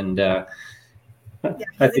replace it. And I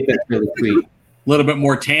think that's really sweet. A little bit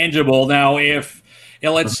more tangible. Now, if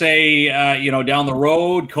let's say, down the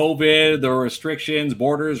road, COVID, the restrictions,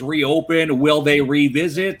 borders reopen, will they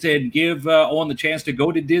revisit and give Owen the chance to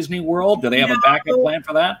go to Disney World? Do they have a backup plan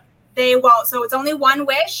for that? They won't. So it's only one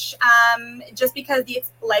wish, just because the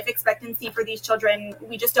life expectancy for these children,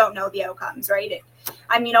 we just don't know the outcomes, right?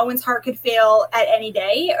 Owen's heart could fail at any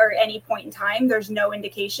day or any point in time. There's no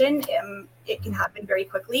indication. It can happen very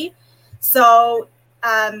quickly. So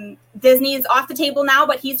Disney is off the table now,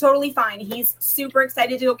 but he's totally fine. He's super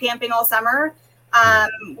excited to go camping all summer.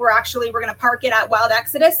 We're going to park it at Wild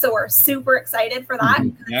Exodus, so we're super excited for that.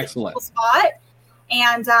 Excellent. It's a cool spot.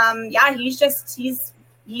 And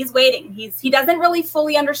he's waiting. He doesn't really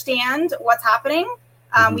fully understand what's happening.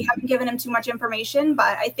 We haven't given him too much information,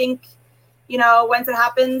 but I think, once it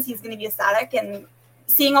happens, he's going to be ecstatic. And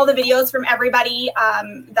seeing all the videos from everybody,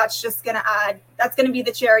 that's going to be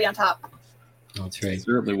the cherry on top. That's right.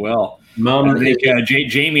 Certainly will. Mom, I think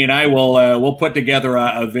Jamie and I will put together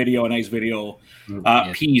a nice video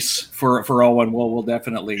piece for Owen. We'll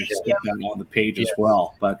definitely stick that on the page as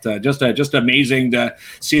well. But just amazing to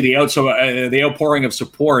see the outpouring of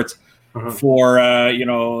support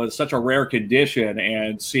for such a rare condition,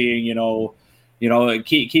 and seeing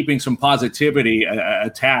keeping some positivity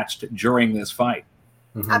attached during this fight.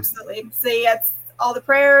 Mm-hmm. Absolutely. So it's all the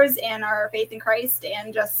prayers and our faith in Christ,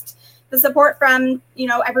 and just the support from,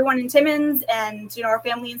 everyone in Timmins and, our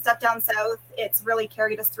family and stuff down south. It's really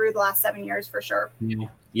carried us through the last 7 years for sure.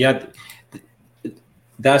 Yeah.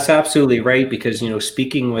 That's absolutely right, because,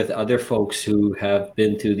 speaking with other folks who have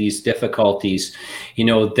been through these difficulties,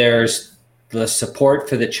 there's the support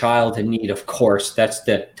for the child in need, of course, that's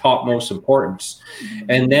the topmost importance.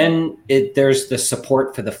 And then there's the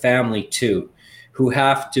support for the family too, who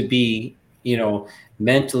have to be,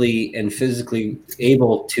 mentally and physically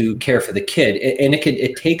able to care for the kid. And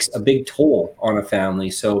it takes a big toll on a family.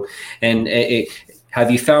 So, and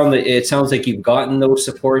have you found that it sounds like you've gotten those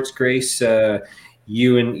supports, Grace?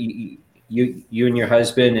 You and your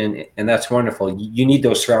husband, and that's wonderful. You need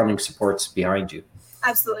those surrounding supports behind you.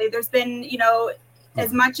 Absolutely. There's been,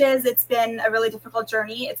 as much as it's been a really difficult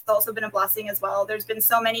journey, it's also been a blessing as well. There's been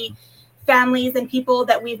so many families and people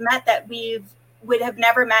that we've met that would have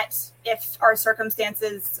never met if our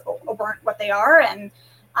circumstances weren't what they are. And,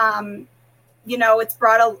 it's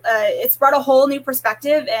brought a whole new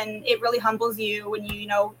perspective, and it really humbles you when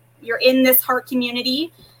you're in this heart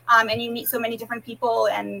community, and you meet so many different people,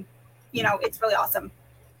 and, it's really awesome.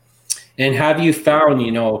 And have you found,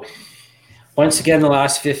 once again, the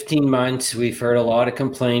last 15 months, we've heard a lot of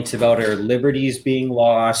complaints about our liberties being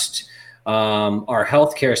lost, our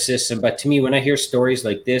healthcare system. But to me, when I hear stories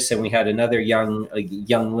like this, and we had another young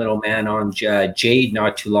little man on, Jade,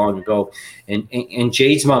 not too long ago, and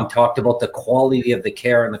Jade's mom talked about the quality of the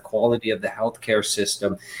care and the quality of the healthcare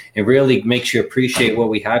system. It really makes you appreciate what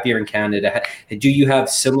we have here in Canada. Do you have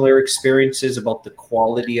similar experiences about the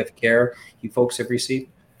quality of care you folks have received?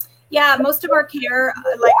 Yeah, most of our care,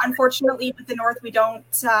 unfortunately with the North, we don't,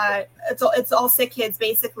 it's all sick kids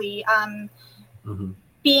basically.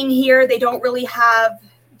 Being here, they don't really have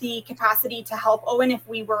the capacity to help Owen if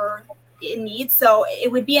we were in need. So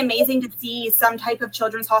it would be amazing to see some type of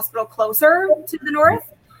children's hospital closer to the North.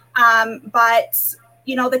 But,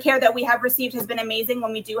 the care that we have received has been amazing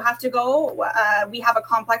when we do have to go. We have a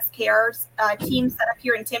complex care team set up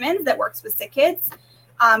here in Timmins that works with sick kids,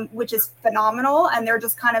 which is phenomenal. And they're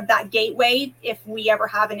just kind of that gateway if we ever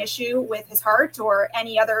have an issue with his heart or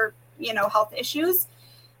any other, health issues.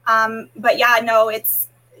 But yeah, no,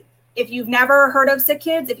 if you've never heard of sick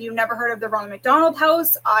kids, if you've never heard of the Ronald McDonald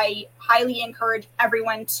House, I highly encourage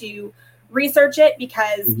everyone to research it,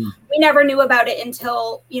 because we never knew about it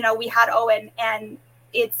until, we had Owen, and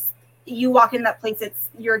you walk in that place,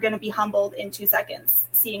 you're going to be humbled in 2 seconds,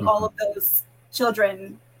 seeing all of those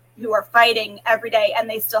children who are fighting every day, and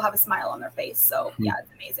they still have a smile on their face. So yeah,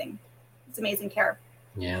 it's amazing. It's amazing care.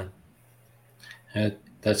 Yeah.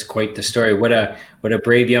 That's quite the story. What a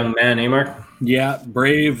brave young man, eh, Mark? Yeah,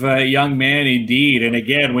 brave young man indeed. And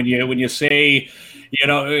again, when you say, even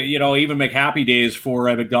McHappy Days for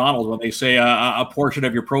McDonald's, when they say a portion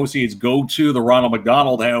of your proceeds go to the Ronald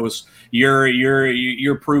McDonald House,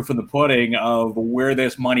 you're proof in the pudding of where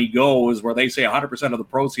this money goes. Where they say 100% of the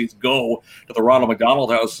proceeds go to the Ronald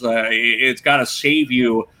McDonald House, it's got to save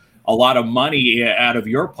you a lot of money out of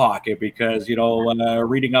your pocket, because,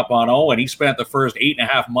 reading up on Owen, he spent the first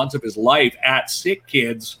 8.5 months of his life at sick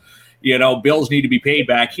kids. Bills need to be paid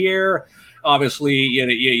back here. Obviously,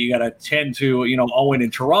 you got to tend to, Owen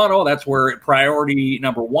in Toronto. That's where priority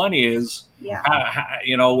number one is. Yeah.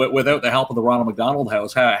 Without the help of the Ronald McDonald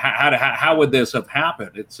House, how would this have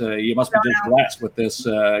happened? It's you must be just blessed with this,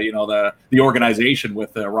 the organization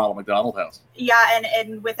with the Ronald McDonald House. Yeah,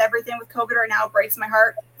 and with everything with COVID right now, it breaks my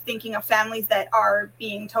heart thinking of families that are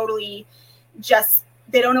being totally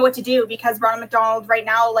they don't know what to do, because Ronald McDonald right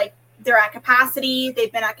now, they're at capacity.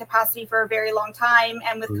 They've been at capacity for a very long time.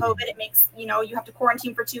 And with COVID, it makes, you have to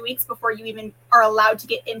quarantine for 2 weeks before you even are allowed to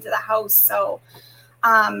get into the house. So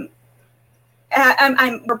we're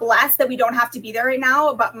blessed that we don't have to be there right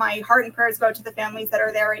now, but my heart and prayers go to the families that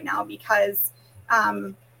are there right now, because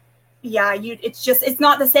it's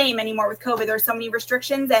not the same anymore with COVID. There's so many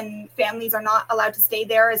restrictions, and families are not allowed to stay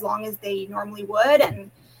there as long as they normally would. And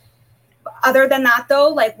other than that,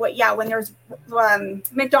 though, when there's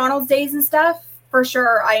McDonald's days and stuff, for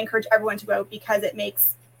sure, I encourage everyone to go, because it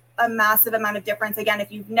makes a massive amount of difference. Again,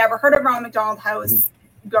 if you've never heard of Ronald McDonald House,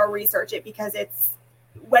 go research it, because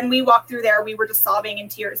when we walked through there, we were just sobbing in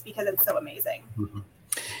tears, because it's so amazing.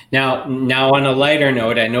 Now, on a lighter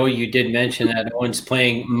note, I know you did mention that Owen's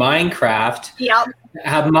playing Minecraft. Yeah.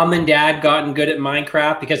 Have mom and dad gotten good at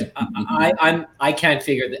Minecraft? Because I can't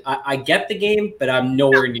figure that. I get the game, but I'm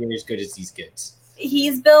nowhere near as good as these kids.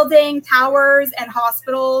 He's building towers and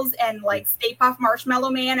hospitals and Stay Puft Marshmallow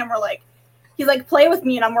Man, and he's like, play with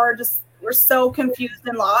me, and we're so confused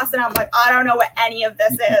and lost, and I'm like, I don't know what any of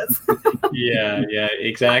this is. Yeah,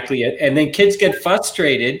 exactly. And then kids get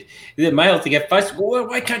frustrated. They're mild to get frustrated.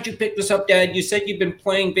 Why can't you pick this up, Dad? You said you've been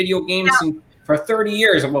playing video games for 30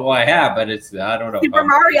 years. Well, I have, but I don't know. Super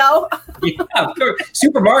Mario. Yeah, of course.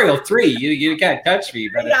 Super Mario 3. You can't touch me.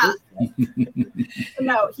 But yeah.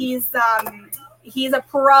 No, he's a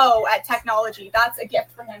pro at technology. That's a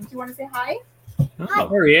gift for him. Do you want to say hi? Oh,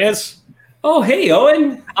 there he is. Oh, hey,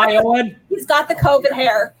 Owen. Hi, Owen. He's got the COVID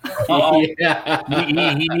hair. Yeah.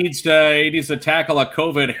 He needs to tackle a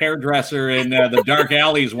COVID hairdresser in the dark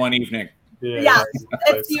alleys one evening. Yeah,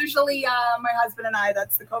 it's usually my husband and I.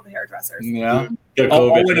 That's the COVID hairdressers. Yeah.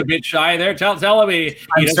 Owen a bit shy there. Tell him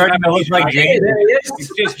I'm starting to look like Jamie. There he is.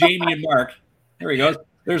 It's just Jamie and Mark. There he goes.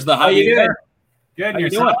 There's the How you doing? Good. How you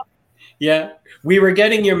doing? Yeah. We were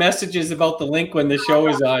getting your messages about the link when the show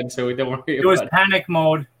is on, so don't worry It was about it. panic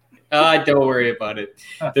mode. Don't worry about it.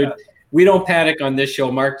 We don't panic on this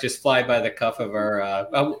show. Mark just fly by the cuff of our.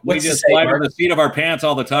 We just fly by the seat of our pants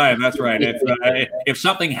all the time. That's right. If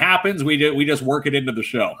something happens, we just work it into the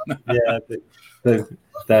show. Yeah,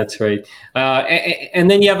 that's right. And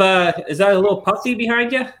then you have is that a little puppy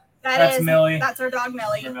behind you? That's Millie. That's our dog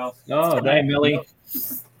Millie. Oh, Hi, Millie.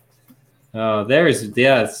 Oh, there's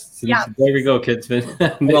Yeah. There we go, Kidsman.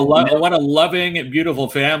 What a loving, beautiful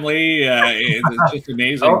family. It's just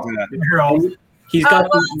amazing. He's got.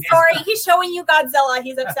 Sorry, he's showing you Godzilla.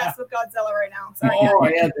 He's obsessed with Godzilla right now. Sorry. Oh,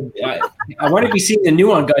 yeah. I want to be seeing the new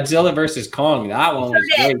one, Godzilla versus Kong. That one was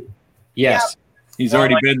great. Yes. Yep. He's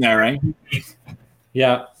already been there, right?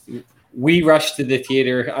 Yeah. We rushed to the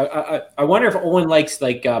theater. I wonder if Owen likes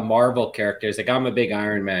Marvel characters. Like, I'm a big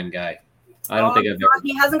Iron Man guy. I don't think I've ever.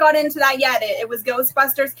 He hasn't got into that yet. It was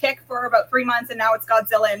Ghostbusters kick for about 3 months, and now it's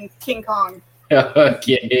Godzilla and King Kong.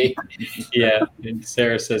 Okay. Yeah. And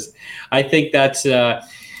Sarah says, I think that's.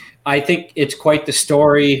 I think it's quite the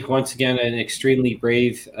story. Once again, an extremely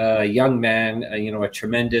brave young man. A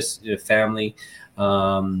tremendous family.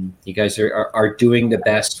 You guys are doing the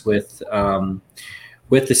best with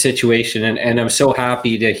the situation, and I'm so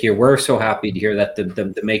happy to hear. We're so happy to hear that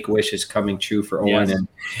the Make-A-Wish is coming true for Owen, Yes.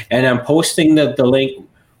 and I'm posting the link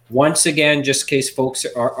once again, just in case folks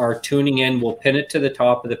are tuning in. We'll pin it to the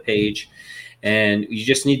top of the page, and you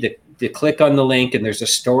just need to click on the link, and there's a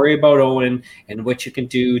story about Owen and what you can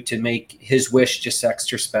do to make his wish just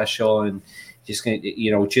extra special, and just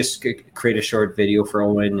create a short video for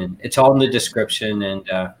Owen, and it's all in the description, and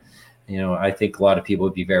I think a lot of people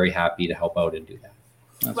would be very happy to help out and do that.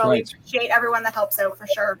 That's We right. appreciate everyone that helps out for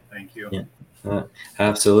sure. Thank you. Yeah.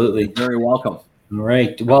 Absolutely. Very welcome. All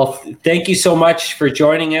right. Well, thank you so much for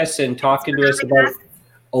joining us and talking to us about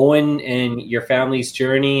Owen and your family's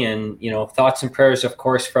journey, and thoughts and prayers, of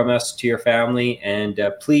course, from us to your family. And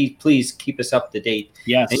please keep us up to date.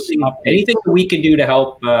 Yes. Anything that we can do to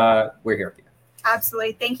help, we're here for you.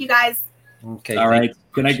 Absolutely. Thank you, guys. Okay. All right.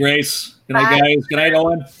 Good night, Grace. Good night, guys. Good night,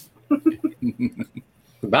 Owen.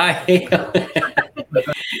 Bye.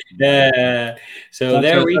 So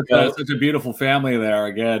there we go. Such a beautiful family there.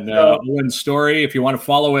 Again, Owen's story. If you want to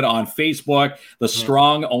follow it on Facebook, the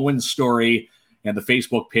Strong Owen Story, and the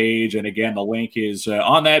Facebook page. And again, the link is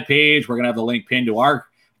on that page. We're going to have the link pinned to our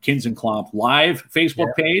Kins and Klomp live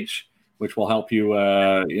Facebook page, which will help you,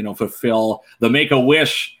 fulfill the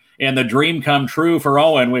Make-A-Wish and the dream come true for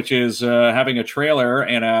Owen, which is having a trailer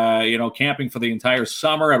and camping for the entire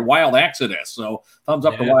summer at Wild Exodus. So thumbs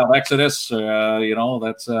up to Wild Exodus. That's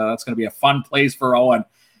going to be a fun place for Owen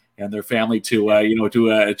and their family to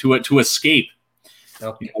escape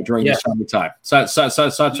during the summertime.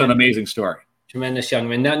 Such an amazing story. Tremendous young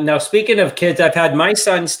man. Now, speaking of kids, I've had my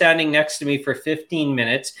son standing next to me for 15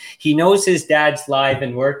 minutes. He knows his dad's live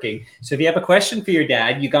and working. So if you have a question for your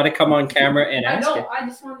dad, you got to come on camera and ask it. I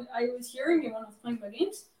was hearing you when I was playing my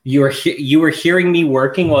games. You were hearing me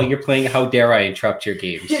working while you're playing. How dare I interrupt your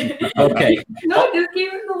games? Okay. No, I just came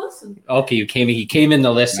in to listen. Okay, he came in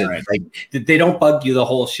to listen. Right. Like they don't bug you the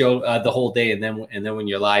whole show, the whole day, and then when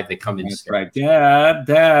you're live, they come in. That's right.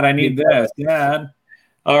 Dad, I need this. Dad.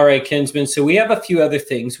 All right, Kinsman. So we have a few other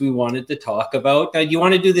things we wanted to talk about. You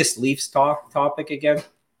want to do this Leafs topic again?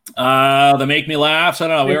 The make me laughs. I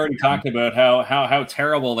don't know. We already talked about how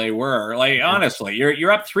terrible they were. Like, honestly,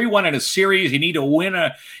 you're up 3-1 in a series. You need to win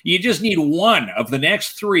you just need one of the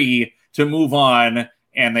next three to move on,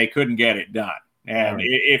 and they couldn't get it done. And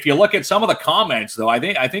if you look at some of the comments, though, I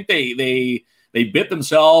think they bit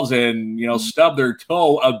themselves and stubbed their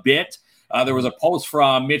toe a bit. There was a post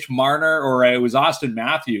from Mitch Marner, or it was Austin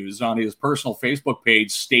Matthews on his personal Facebook page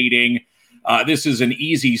stating, this is an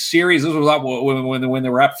easy series. This was up when they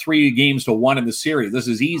were up 3-1 in the series. This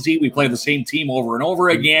is easy. We play the same team over and over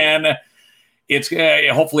again. It's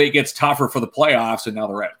hopefully it gets tougher for the playoffs, and now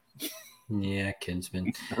they're out. Yeah,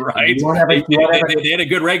 Kinsman. Right. They had a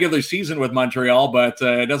good regular season with Montreal, but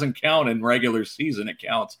it doesn't count in regular season. It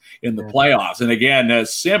counts in the playoffs. And again,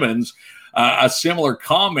 Simmons, a similar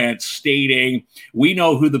comment stating, we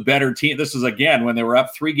know who the better team. This is, again, when they were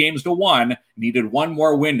up 3-1, needed one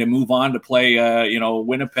more win to move on to play,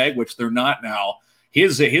 Winnipeg, which they're not now.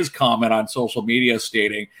 His comment on social media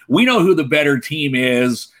stating, we know who the better team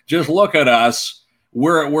is. Just look at us.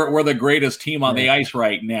 We're the greatest team on the ice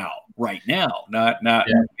right now. Right now, not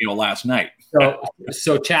last night.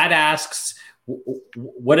 So Chad asks,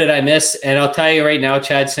 what did I miss? And I'll tell you right now,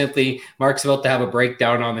 Chad, simply, Mark's about to have a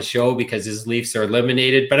breakdown on the show because his Leafs are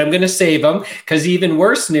eliminated, but I'm going to save him because even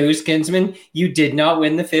worse news, Kinsman, you did not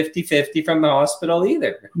win the 50-50 from the hospital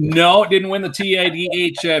either. No, didn't win the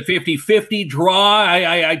TIDH 50-50 draw.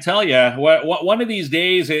 I tell you, one of these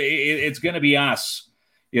days, it's going to be us,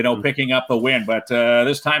 picking up the win. But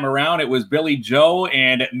this time around, it was Billy Joe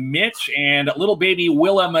and Mitch and little baby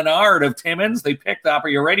Willa Menard of Timmins. They picked up, are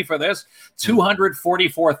you ready for this?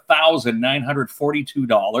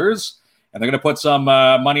 $244,942. And they're going to put some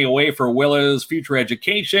money away for Willa's future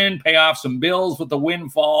education, pay off some bills with the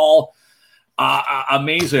windfall.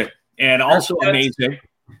 Amazing. And also amazing.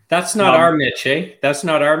 That's not our Mitch, eh? That's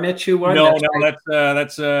not our Mitch who won? No,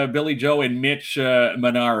 that's Billy Joe and Mitch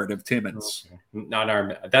Menard of Timmins. Okay. Not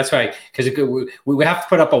our. That's right, because we have to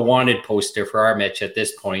put up a wanted poster for our Mitch at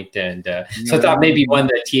this point, and so I thought maybe he won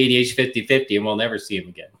the TADH 50-50, and we'll never see him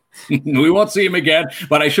again. We won't see him again,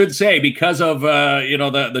 but I should say, because of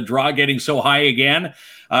the draw getting so high again,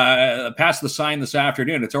 past the sign this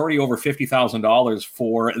afternoon, it's already over $50,000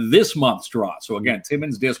 for this month's draw. So again,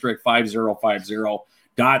 Timmins District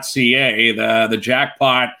 5050.ca. The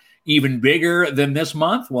jackpot even bigger than this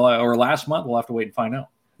month, or last month. We'll have to wait and find out.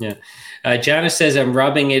 Yeah. Janice says, I'm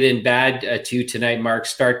rubbing it in bad to you tonight, Mark.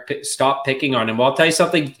 Stop picking on him. Well, I'll tell you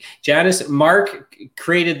something, Janice. Mark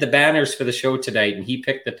created the banners for the show tonight, and he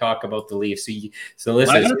picked the talk about the Leafs. So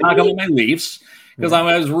listen. I'm going to talk about my Leafs because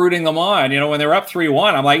I was rooting them on. When they're up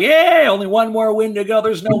 3-1, I'm like, yeah, only one more win to go.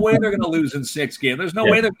 There's no way they're going to lose in 6 games. There's no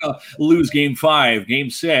way they're going to lose Game 5, Game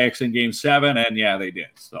 6, and Game 7. And yeah, they did.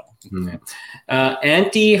 So.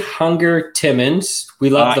 Anti-Hunger Timmins.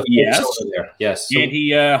 We love the yes. over there. Yes. So,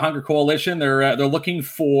 Anti-Hunger Coalition. They're looking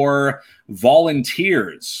for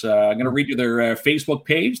volunteers. I'm going to read you their Facebook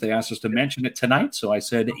page. They asked us to mention it tonight, so I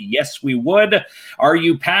said yes, we would. Are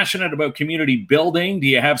you passionate about community building? Do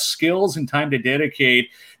you have skills and time to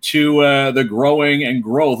dedicate to the growing and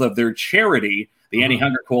growth of their charity, the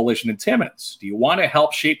Anti-Hunger Coalition in Timmins? Do you want to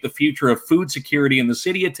help shape the future of food security in the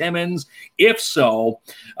city of Timmins? If so,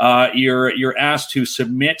 you're asked to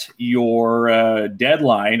submit your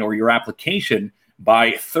deadline or your application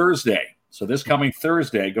by Thursday. So this coming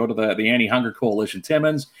Thursday, go to the Anti-Hunger Coalition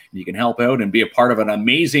Timmins. And you can help out and be a part of an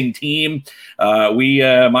amazing team. My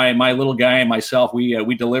little guy and myself,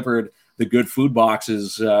 we delivered the good food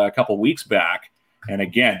boxes a couple weeks back. And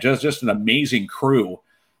again, just an amazing crew.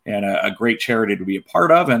 And a great charity to be a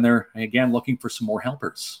part of. And they're, again, looking for some more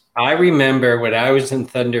helpers. I remember when I was in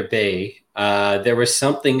Thunder Bay, there was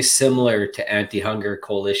something similar to Anti-Hunger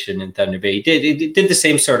Coalition in Thunder Bay. It did the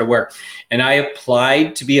same sort of work. And I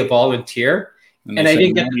applied to be a volunteer, and I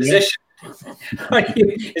didn't get the position.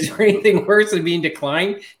 Is there anything worse than being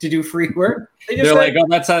declined to do free work? They're like, oh,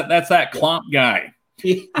 that's that Klomp guy.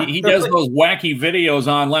 He does those wacky videos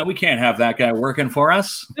online. We can't have that guy working for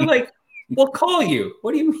us. They're like, we'll call you.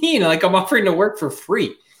 What do you mean? Like, I'm offering to work for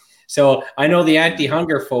free. So I know the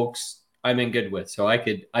anti-hunger folks I'm in good with, so I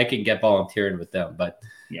could get volunteering with them, but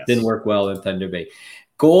didn't work well in Thunder Bay.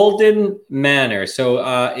 Golden Manor. So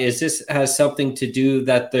has something to do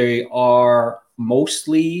that they are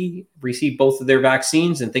mostly received both of their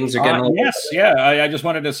vaccines and things are getting I just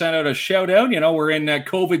wanted to send out a shout out. We're in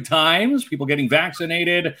COVID times, people getting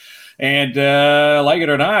vaccinated, and like it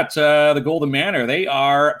or not, the Golden Manor, they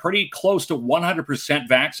are pretty close to 100%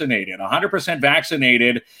 vaccinated. 100%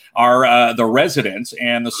 vaccinated are the residents,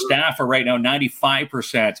 and the staff are right now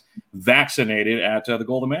 95% vaccinated at the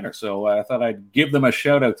Golden Manor. So I thought I'd give them a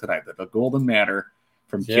shout out tonight, the Golden Manor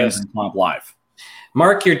from Kids and Pump Live.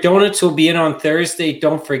 Mark, your donuts will be in on Thursday.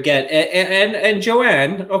 Don't forget. And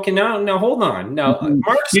Joanne, okay, now hold on. Now,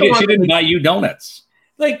 Mark, she didn't buy you donuts.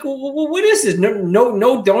 Like, what is this?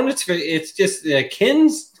 No donuts. It's just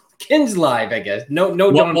Kins Live, I guess. No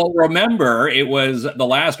donuts. Well, remember, it was the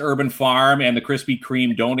last Urban Farm and the Krispy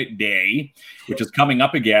Kreme Donut Day, which is coming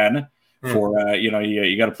up again. For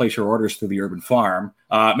you got to place your orders through the Urban Farm.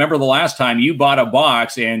 Remember the last time you bought a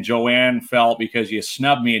box and Joanne felt because you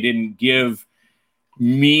snubbed me and didn't give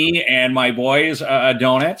me and my boys a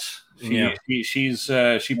donut.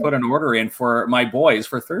 She put an order in for my boys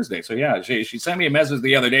for Thursday. So yeah, she sent me a message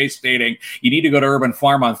the other day stating you need to go to Urban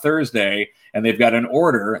Farm on Thursday, and they've got an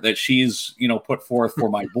order that she's put forth for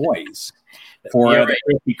my boys for the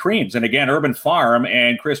Krispy Kremes. And again, Urban Farm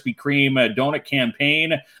and Krispy Kreme donut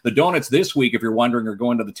campaign. The donuts this week, if you're wondering, are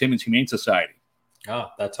going to the Timmins Humane Society.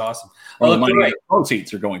 Oh, that's awesome. Well, the money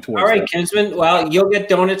proceeds are going towards. All right, Kinsman. Well, you'll get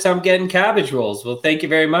donuts. I'm getting cabbage rolls. Well, thank you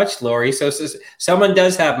very much, Lori. So someone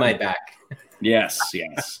does have my back. Yes.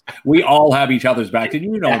 We all have each other's back. And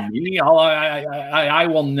you know me. I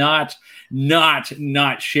will not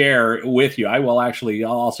share with you. I will actually.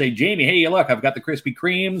 I'll say, Jamie, hey, look, I've got the Krispy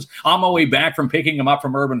Kremes. On my way back from picking them up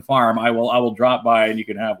from Urban Farm. I will drop by and you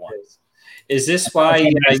can have one. Is this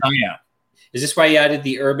why? Is this why you added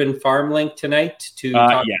the Urban Farm link tonight?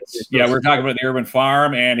 Yes. Yeah, we're talking about the Urban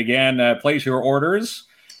Farm. And again, place your orders.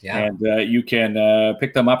 Yeah. And you can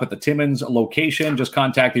pick them up at the Timmins location. Just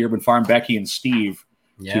contact the Urban Farm, Becky and Steve,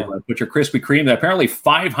 to put your Krispy Kreme. Apparently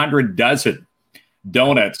 500 dozen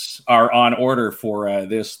donuts are on order for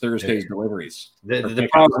this Thursday's deliveries. The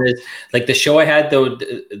problem is, like the show I had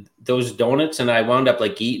those donuts, and I wound up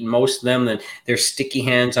like eating most of them. Then there's sticky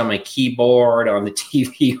hands on my keyboard, on the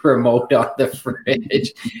TV remote, on the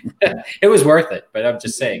fridge. It was worth it, but I'm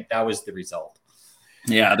just saying that was the result.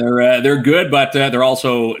 Yeah, they're good, but they're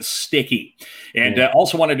also sticky. And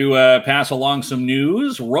also wanted to pass along some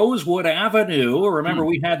news. Rosewood Avenue. Remember,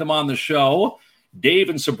 we had them on the show. Dave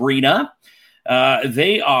and Sabrina.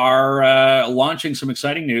 They are launching some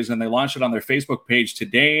exciting news, and they launched it on their Facebook page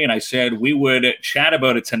today. And I said we would chat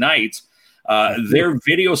about it tonight. Their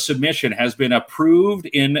video submission has been approved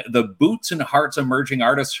in the Boots and Hearts Emerging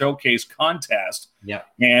Artists Showcase contest. Yeah,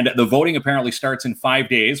 and the voting apparently starts in 5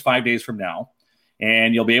 days from now.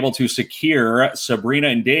 And you'll be able to secure Sabrina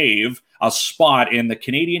and Dave a spot in the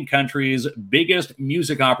Canadian country's biggest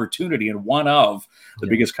music opportunity and one of the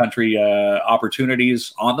biggest country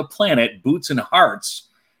opportunities on the planet, Boots and Hearts,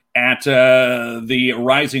 at the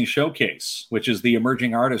Rising Showcase, which is the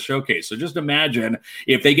Emerging Artist Showcase. So just imagine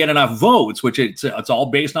if they get enough votes, which it's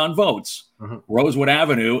all based on votes, Rosewood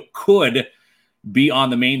Avenue could be on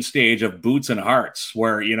the main stage of Boots and Hearts,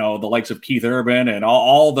 where the likes of Keith Urban and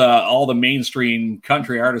all the mainstream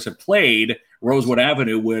country artists have played. Rosewood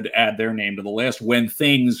Avenue would add their name to the list when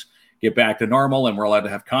things get back to normal and we're allowed to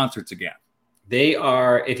have concerts again. They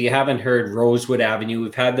are, if you haven't heard Rosewood Avenue,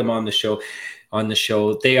 we've had them on the show.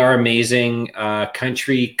 They are amazing.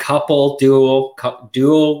 Country couple,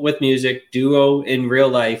 duo with music, duo in real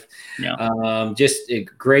life. Yeah. Just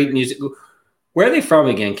great music. Where are they from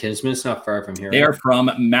again, Kinsman? It's not far from here. They are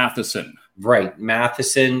from Matheson. Right,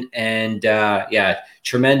 Matheson, and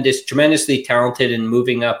tremendously talented and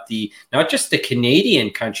moving up not just the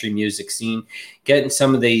Canadian country music scene, getting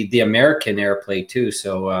some of the American airplay too.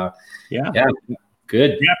 So yeah,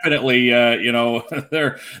 good. Definitely,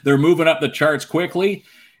 they're moving up the charts quickly.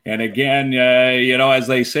 And again, as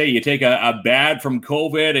they say, you take a bad from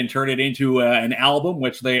COVID and turn it into an album,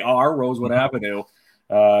 which they are, Rosewood Avenue.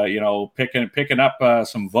 Picking up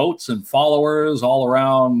some votes and followers all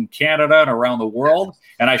around Canada and around the world.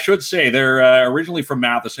 And I should say they're originally from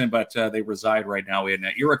Matheson, but they reside right now in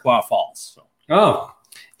Iroquois Falls. So. Oh,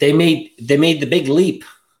 they made the big leap.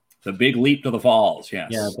 The big leap to the falls, yes.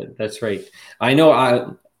 Yeah, that's right. I know.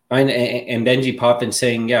 And Benji Poppin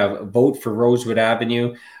saying, vote for Rosewood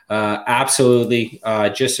Avenue. Absolutely,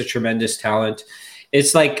 just a tremendous talent.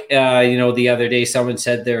 It's like, the other day someone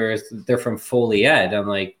said they're from Foleyet. I'm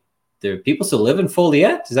like, there people still live in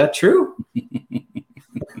Foleyet? Is that true?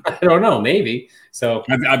 I don't know, maybe. So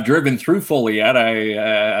I've driven through Foleyet.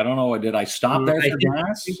 I don't know. Did I stop there for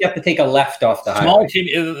gas? You have to take a left off the highway.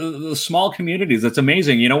 The small communities. It's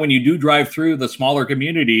amazing. When you do drive through the smaller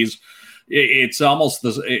communities, it's almost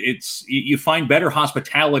you find better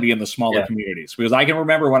hospitality in the smaller communities. Because I can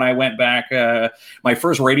remember when I went back, my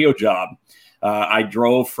first radio job. I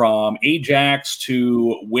drove from Ajax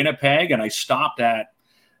to Winnipeg, and I stopped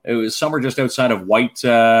it was somewhere just outside of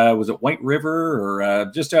was it White River or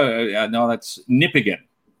no, that's Nipigon.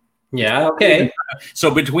 Yeah, okay.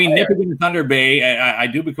 So between Nipigon and Thunder Bay, I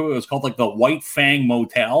do because it was called like the White Fang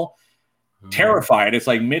Motel. Terrified. It's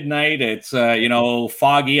like midnight. It's,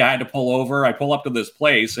 foggy. I had to pull over. I pull up to this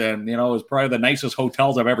place, and, it was probably the nicest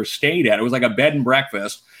hotels I've ever stayed at. It was like a bed and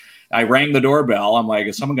breakfast. I rang the doorbell. I'm like,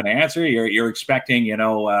 is someone going to answer? You're expecting,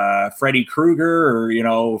 Freddy Krueger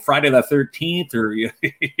or, Friday the 13th or,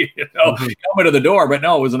 coming to the door. But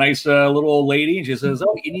no, it was a nice little old lady. And she says,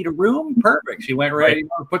 oh, you need a room? Perfect. She went right,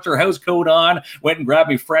 puts her house coat on, went and grabbed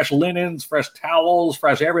me fresh linens, fresh towels,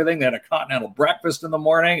 fresh everything. They had a continental breakfast in the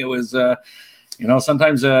morning. It was You know,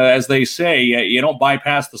 sometimes, as they say, you don't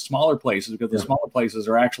bypass the smaller places because the smaller places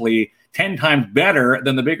are actually 10 times better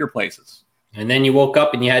than the bigger places. And then you woke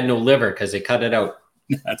up and you had no liver because they cut it out.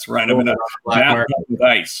 That's right. I'm in a bathtub with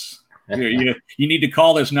ice. You need to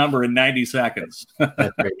call this number in 90 seconds.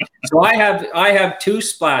 That's great. So I have 2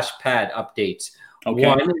 splash pad updates. Okay.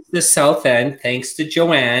 One is the South End, thanks to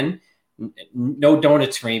Joanne. No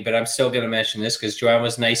donuts for me, but I'm still going to mention this because Joanne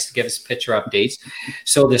was nice to give us picture updates.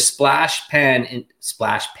 So the splash pad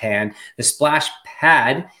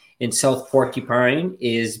in South Porcupine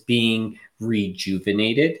is being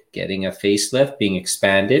rejuvenated, getting a facelift, being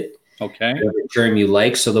expanded. Okay. Whatever term you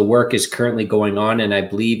like. So the work is currently going on, and I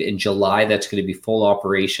believe in July that's going to be full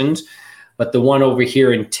operations. But the one over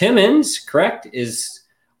here in Timmins, correct, is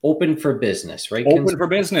open for business, right? Open for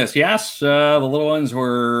business, yes. The little ones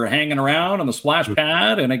were hanging around on the splash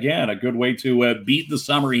pad, and again, a good way to beat the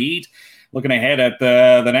summer heat. Looking ahead at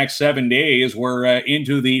the next 7 days, we're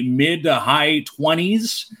into the mid to high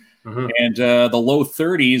 20s. And the low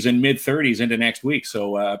 30s and mid 30s into next week.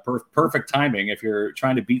 So perfect timing if you're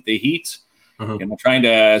trying to beat the heat and trying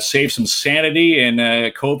to save some sanity in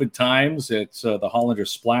COVID times. It's the Hollinger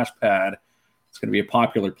Splash Pad. It's going to be a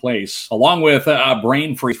popular place, along with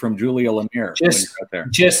Brain Freeze from Julia Lemire.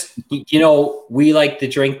 Just, you know, we like to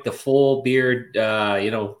drink the full beard,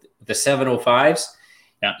 you know, the 705s.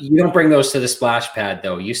 Yeah. You don't bring those to the splash pad,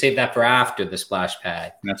 though. You save that for after the splash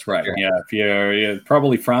pad. That's right. Yeah, if you're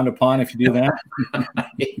probably frowned upon if you do that.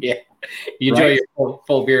 Yeah, you enjoy your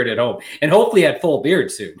full beard at home, and hopefully at full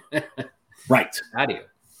beard soon. Right. Patio.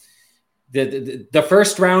 The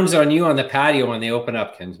first round's on you on the patio when they open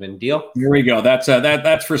up, Kinsman. Deal? Here we go.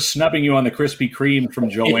 That's for snubbing you on the Krispy Kreme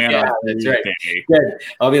from Joanna. Yeah, that's right. Good.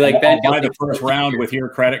 I'll be like, Ben, I'll buy the first round with your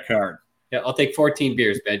credit card. Yeah, I'll take 14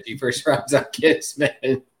 beers, Benji. First round's on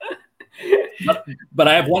Kinsman. But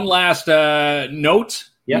I have one last note.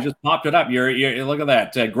 Yeah. You just popped it up. You're look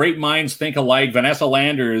at that. Great minds think alike. Vanessa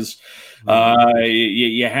Landers.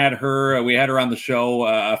 You had her. We had her on the show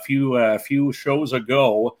a few shows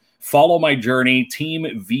ago. Follow My Journey,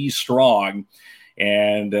 Team V Strong,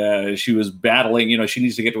 and she was battling. You know, she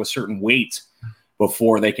needs to get to a certain weight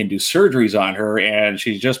before they can do surgeries on her, and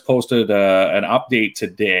she's just posted an update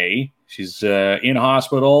today. She's in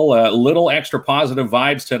hospital. Little extra positive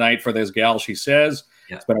vibes tonight for this gal, she says.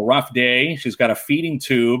 Yeah. It's been a rough day. She's got a feeding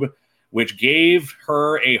tube, which gave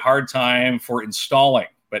her a hard time for installing.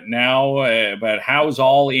 But now, but how's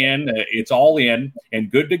all in? It's all in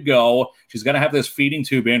and good to go. She's going to have this feeding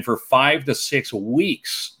tube in for 5 to 6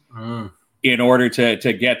 weeks in order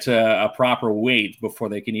to get to a proper weight before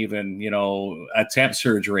they can even, you know, attempt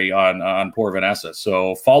surgery on poor Vanessa.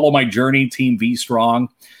 So follow My Journey, Team V Strong.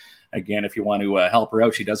 Again, if you want to help her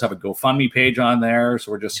out, she does have a GoFundMe page on there. So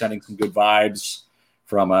we're just sending some good vibes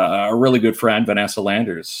from a really good friend, Vanessa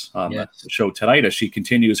Landers, on the show tonight as she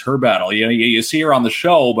continues her battle. You know, you see her on the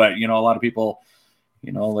show, but, you know, a lot of people,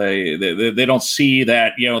 you know, they don't see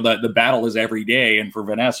that, you know, the battle is every day. And for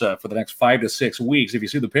Vanessa, for the next 5 to 6 weeks, if you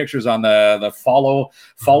see the pictures on the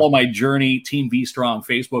Follow My Journey Team V Strong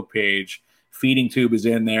Facebook page, feeding tube is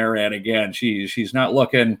in there. And again, she's not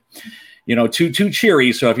looking, you know, too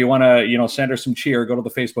cheery. So if you want to, you know, send her some cheer, go to the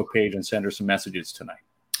Facebook page and send her some messages tonight.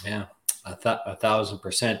 Yeah,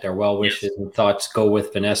 1,000%. Our well wishes and thoughts go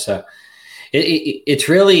with Vanessa. It's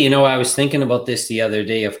really, you know, I was thinking about this the other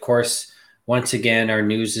day. Of course, once again, our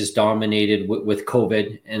news is dominated with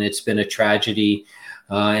COVID, and it's been a tragedy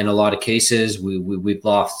in a lot of cases. We've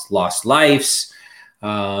lost lives.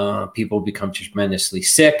 People become tremendously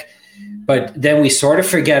sick. But then we sort of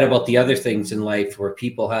forget about the other things in life where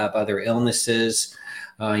people have other illnesses,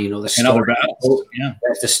 you know, the story,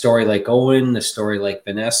 the story like Owen, the story like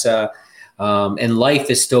Vanessa, and life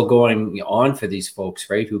is still going on for these folks,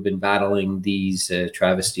 right, who've been battling these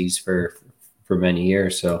travesties for many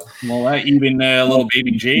years. So, well, even little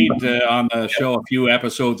baby Jade on the show a few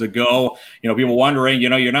episodes ago, you know, people wondering, you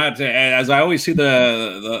know, you're not, as I always see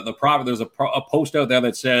the problem, there's a post out there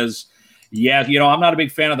that says, yeah, you know, I'm not a big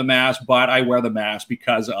fan of the mask, but I wear the mask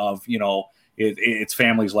because of, you know, it's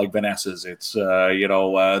families like Vanessa's. It's, you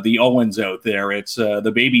know, the Owens out there. It's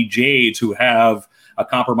the baby Jades who have a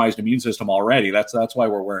compromised immune system already. That's why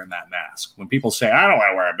we're wearing that mask. When people say, I don't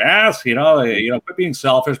want to wear a mask, you know, quit being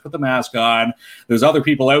selfish, put the mask on. There's other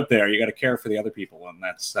people out there. You got to care for the other people. And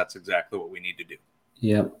that's exactly what we need to do.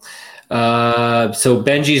 Yeah. So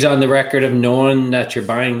Benji's on the record of knowing that you're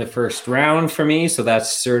buying the first round for me. So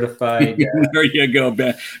that's certified. There you go.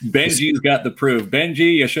 Benji's got the proof.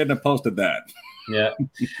 Benji, you shouldn't have posted that. Yeah.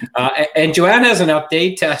 And Joanne has an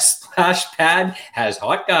update. Splash Pad has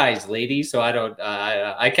hot guys, ladies. So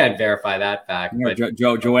I can't verify that fact. Yeah, But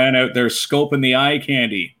Joanne out there scoping the eye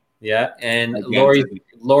candy. yeah. And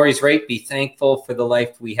Lori's right. Be thankful for the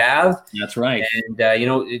life we have. That's right.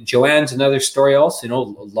 And, Joanne's another story also,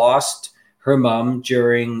 lost her mom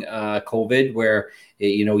during COVID, where,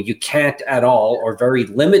 you can't at all or very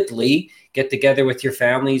limitedly get together with your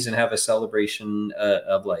families and have a celebration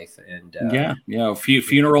of life. And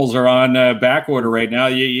funerals are on back order right now.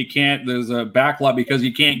 You can't. There's a backlog because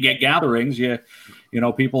you can't get gatherings.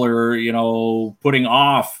 People are putting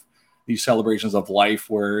off these celebrations of life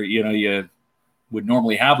where you would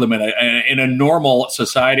normally have them in a normal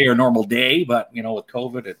society or normal day, but with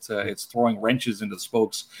COVID, it's throwing wrenches into the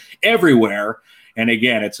spokes everywhere. And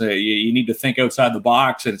again, you need to think outside the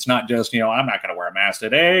box, and it's not just I'm not going to wear a mask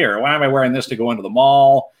today, or why am I wearing this to go into the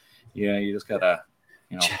mall? Yeah, you just gotta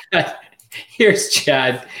Here's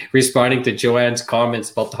Chad responding to Joanne's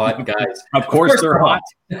comments about the hot guys. Of course they're hot.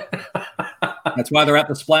 That's why they're at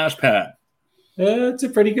the splash pad. It's a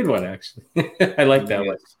pretty good one, actually. I like that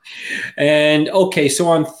one. And okay, so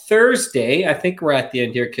on Thursday, I think we're at the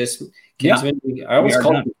end here, Kinsman. Yeah. I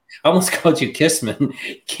almost called you Kissman.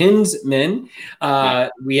 Kinsman.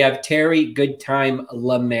 We have Terry Goodtime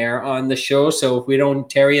Lemaire on the show. So if we don't,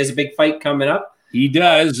 Terry has a big fight coming up. He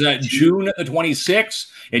does, June the 26th.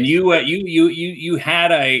 And you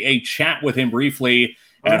had a chat with him briefly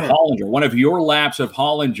at Hollinger, one of your laps of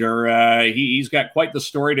Hollinger. He's got quite the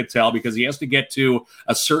story to tell because he has to get to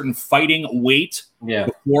a certain fighting weight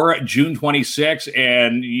before June 26th.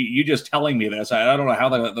 And you just telling me this, I don't know how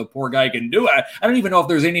the poor guy can do it. I don't even know if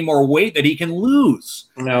there's any more weight that he can lose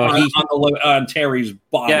on Terry's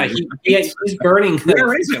body. Yeah, he's burning.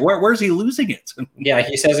 Where is it? Where's he losing it? Yeah,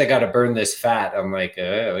 he says, I got to burn this fat. I'm like, what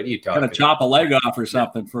are you talking about? Going to chop a leg off or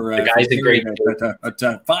something for the guy's a great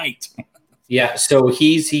fight. Yeah, so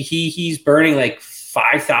he's burning like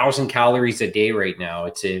 5,000 calories a day right now.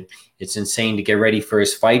 It's insane to get ready for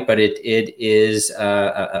his fight, but it is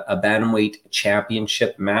a bantamweight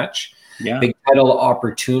championship match. Yeah, big title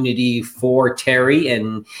opportunity for Terry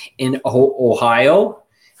in Ohio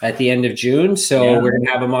at the end of June. So we're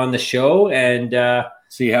gonna have him on the show and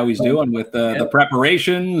see how he's doing with the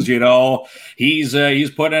preparations. He's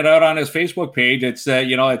putting it out on his Facebook page. It's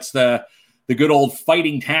it's the good old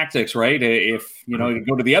fighting tactics, right? If you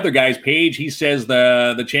go to the other guy's page, he says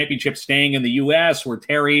the championship staying in the U.S., where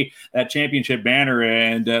Terry, that championship banner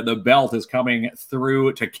and the belt is coming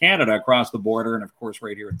through to Canada across the border, and of course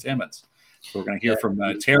right here at Timmins. So we're going to hear from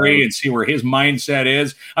Terry and see where his mindset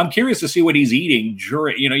is. I'm curious to see what he's eating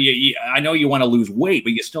during. I know you want to lose weight,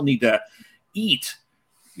 but you still need to eat,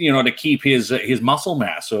 to keep his muscle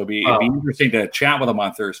mass. So it'd be interesting to chat with him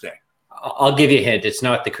on Thursday. I'll give you a hint. It's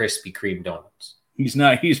not the Krispy Kreme donuts. He's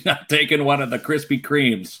not taking one of the Krispy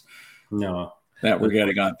Kremes. No, that we're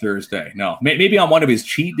getting on Thursday. No, maybe on one of his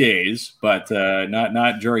cheat days, but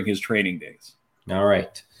not during his training days. All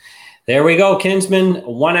right, there we go, Kinsman.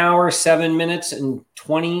 1 hour, 7 minutes, and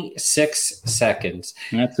 26 seconds.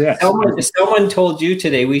 That's it. Someone told you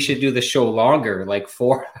today we should do the show longer, like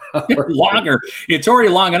 4 hours. Longer. It's already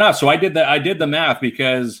long enough. So I did the math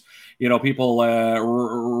because. People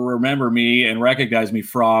remember me and recognize me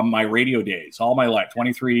from my radio days, all my life,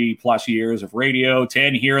 23 plus years of radio,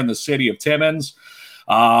 10 here in the city of Timmins.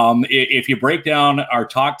 If you break down our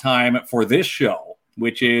talk time for this show,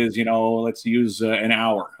 which is, let's use an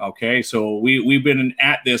hour. Okay. So we've been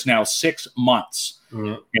at this now 6 months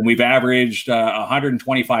and we've averaged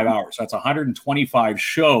 125 hours. That's 125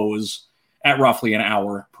 shows at roughly an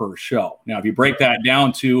hour per show. Now, if you break that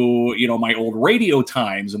down to, my old radio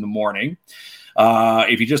times in the morning,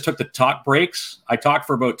 if you just took the talk breaks, I talked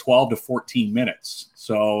for about 12 to 14 minutes.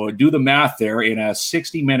 So do the math there. In a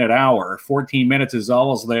 60-minute hour, 14 minutes is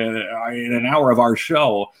almost in an hour of our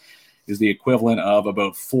show is the equivalent of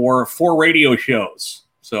about four radio shows.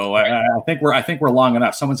 So I think we're long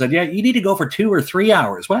enough. Someone said, yeah, you need to go for 2 or 3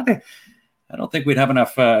 hours. What? I don't think we'd have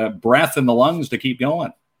enough breath in the lungs to keep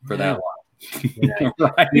going for that long.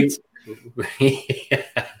 Right?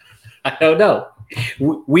 I don't know.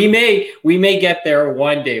 We may get there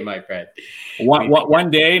one day, my friend. One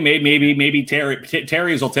day, maybe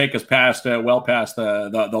Terry's will take us past past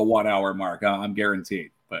the 1 hour mark. I'm guaranteed.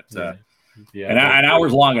 But an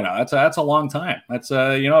hour's long enough. That's a long time. That's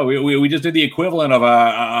we just did the equivalent of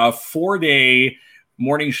a 4-day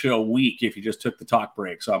morning show week if you just took the talk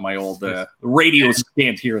breaks on my old radio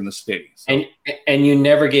stand here in the city. So. And you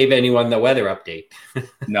never gave anyone the weather update.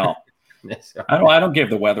 No. I don't give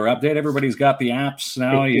the weather update. Everybody's got the apps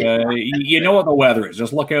now. You know what the weather is.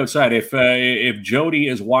 Just look outside. If Jody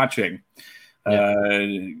is watching,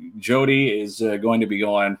 Jody is going to be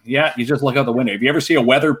going, yeah, you just look out the window. If you ever see a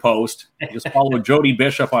weather post, you just follow Jody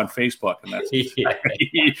Bishop on Facebook, and that's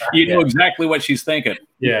you know exactly what she's thinking.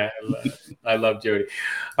 Yeah, I love Jody.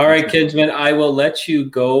 All right, Kinsman, I will let you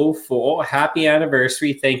go for happy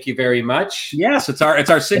anniversary. Thank you very much. Yes, it's our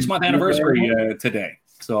 6-month anniversary today.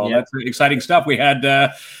 So that's exciting stuff. We had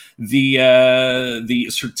the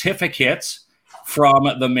certificates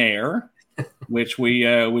from the mayor, which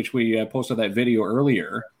we posted that video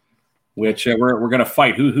earlier. Which we're going to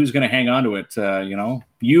fight. Who's going to hang on to it?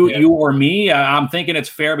 You or me? I'm thinking it's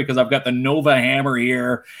fair because I've got the Nova hammer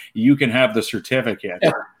here. You can have the certificate.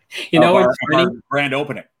 What's funny? Our grand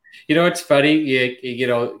opening. You know what's funny?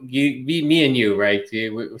 Me and you, right?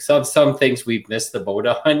 Some things we've missed the boat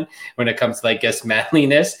on when it comes to, I guess,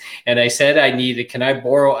 manliness. And I said can I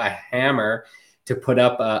borrow a hammer to put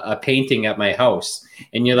up a painting at my house?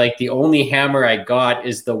 And you're like, the only hammer I got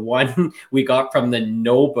is the one we got from the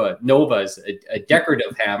Novas, a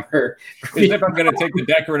decorative hammer. As if I'm going to take the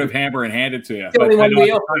decorative hammer and hand it to you. The only one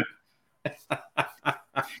we own.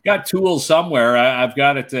 Got tools somewhere. I've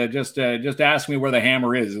got it. Just ask me where the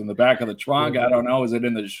hammer is. In the back of the trunk. I don't know. Is it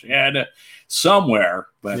in the shed somewhere?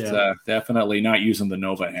 But definitely not using the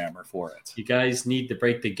Nova hammer for it. You guys need to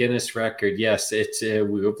break the Guinness record. Yes, it's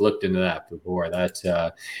we've looked into that before. That's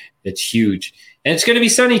it's huge, and it's going to be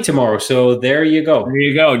sunny tomorrow. So there you go. There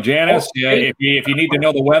you go, Janice. If you need to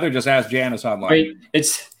know the weather, just ask Janice online.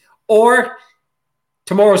 Or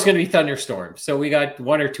tomorrow's going to be thunderstorms. So we got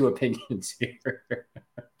one or two opinions here.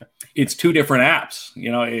 It's two different apps.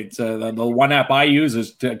 It's the one app I use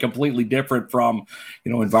is completely different from,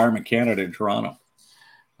 Environment Canada in Toronto.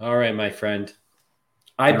 All right, my friend.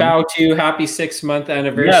 I bow to you. Happy 6-month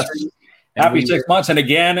anniversary. Yes. Happy 6 months. And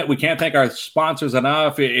again, we can't thank our sponsors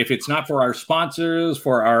enough. If it's not for our sponsors,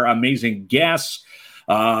 for our amazing guests,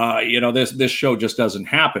 this show just doesn't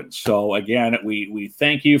happen. So again, we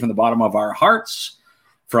thank you from the bottom of our hearts.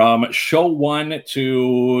 From show 1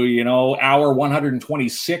 to, hour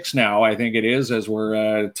 126 now, I think it is, as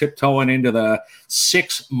we're tiptoeing into the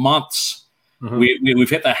 6 months. Mm-hmm. We've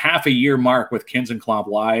hit the half a year mark with Kins and Klomp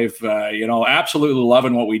Live. Absolutely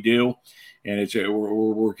loving what we do. And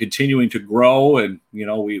we're continuing to grow, and,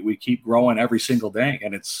 we keep growing every single day.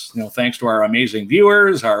 And it's, thanks to our amazing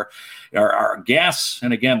viewers, our guests,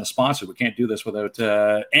 and again, the sponsors. We can't do this without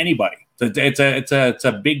anybody. It's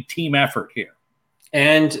a big team effort here.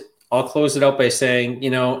 And I'll close it out by saying,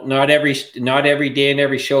 not every day and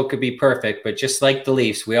every show could be perfect, but just like the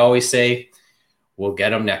Leafs, we always say, we'll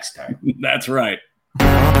get them next time. That's right.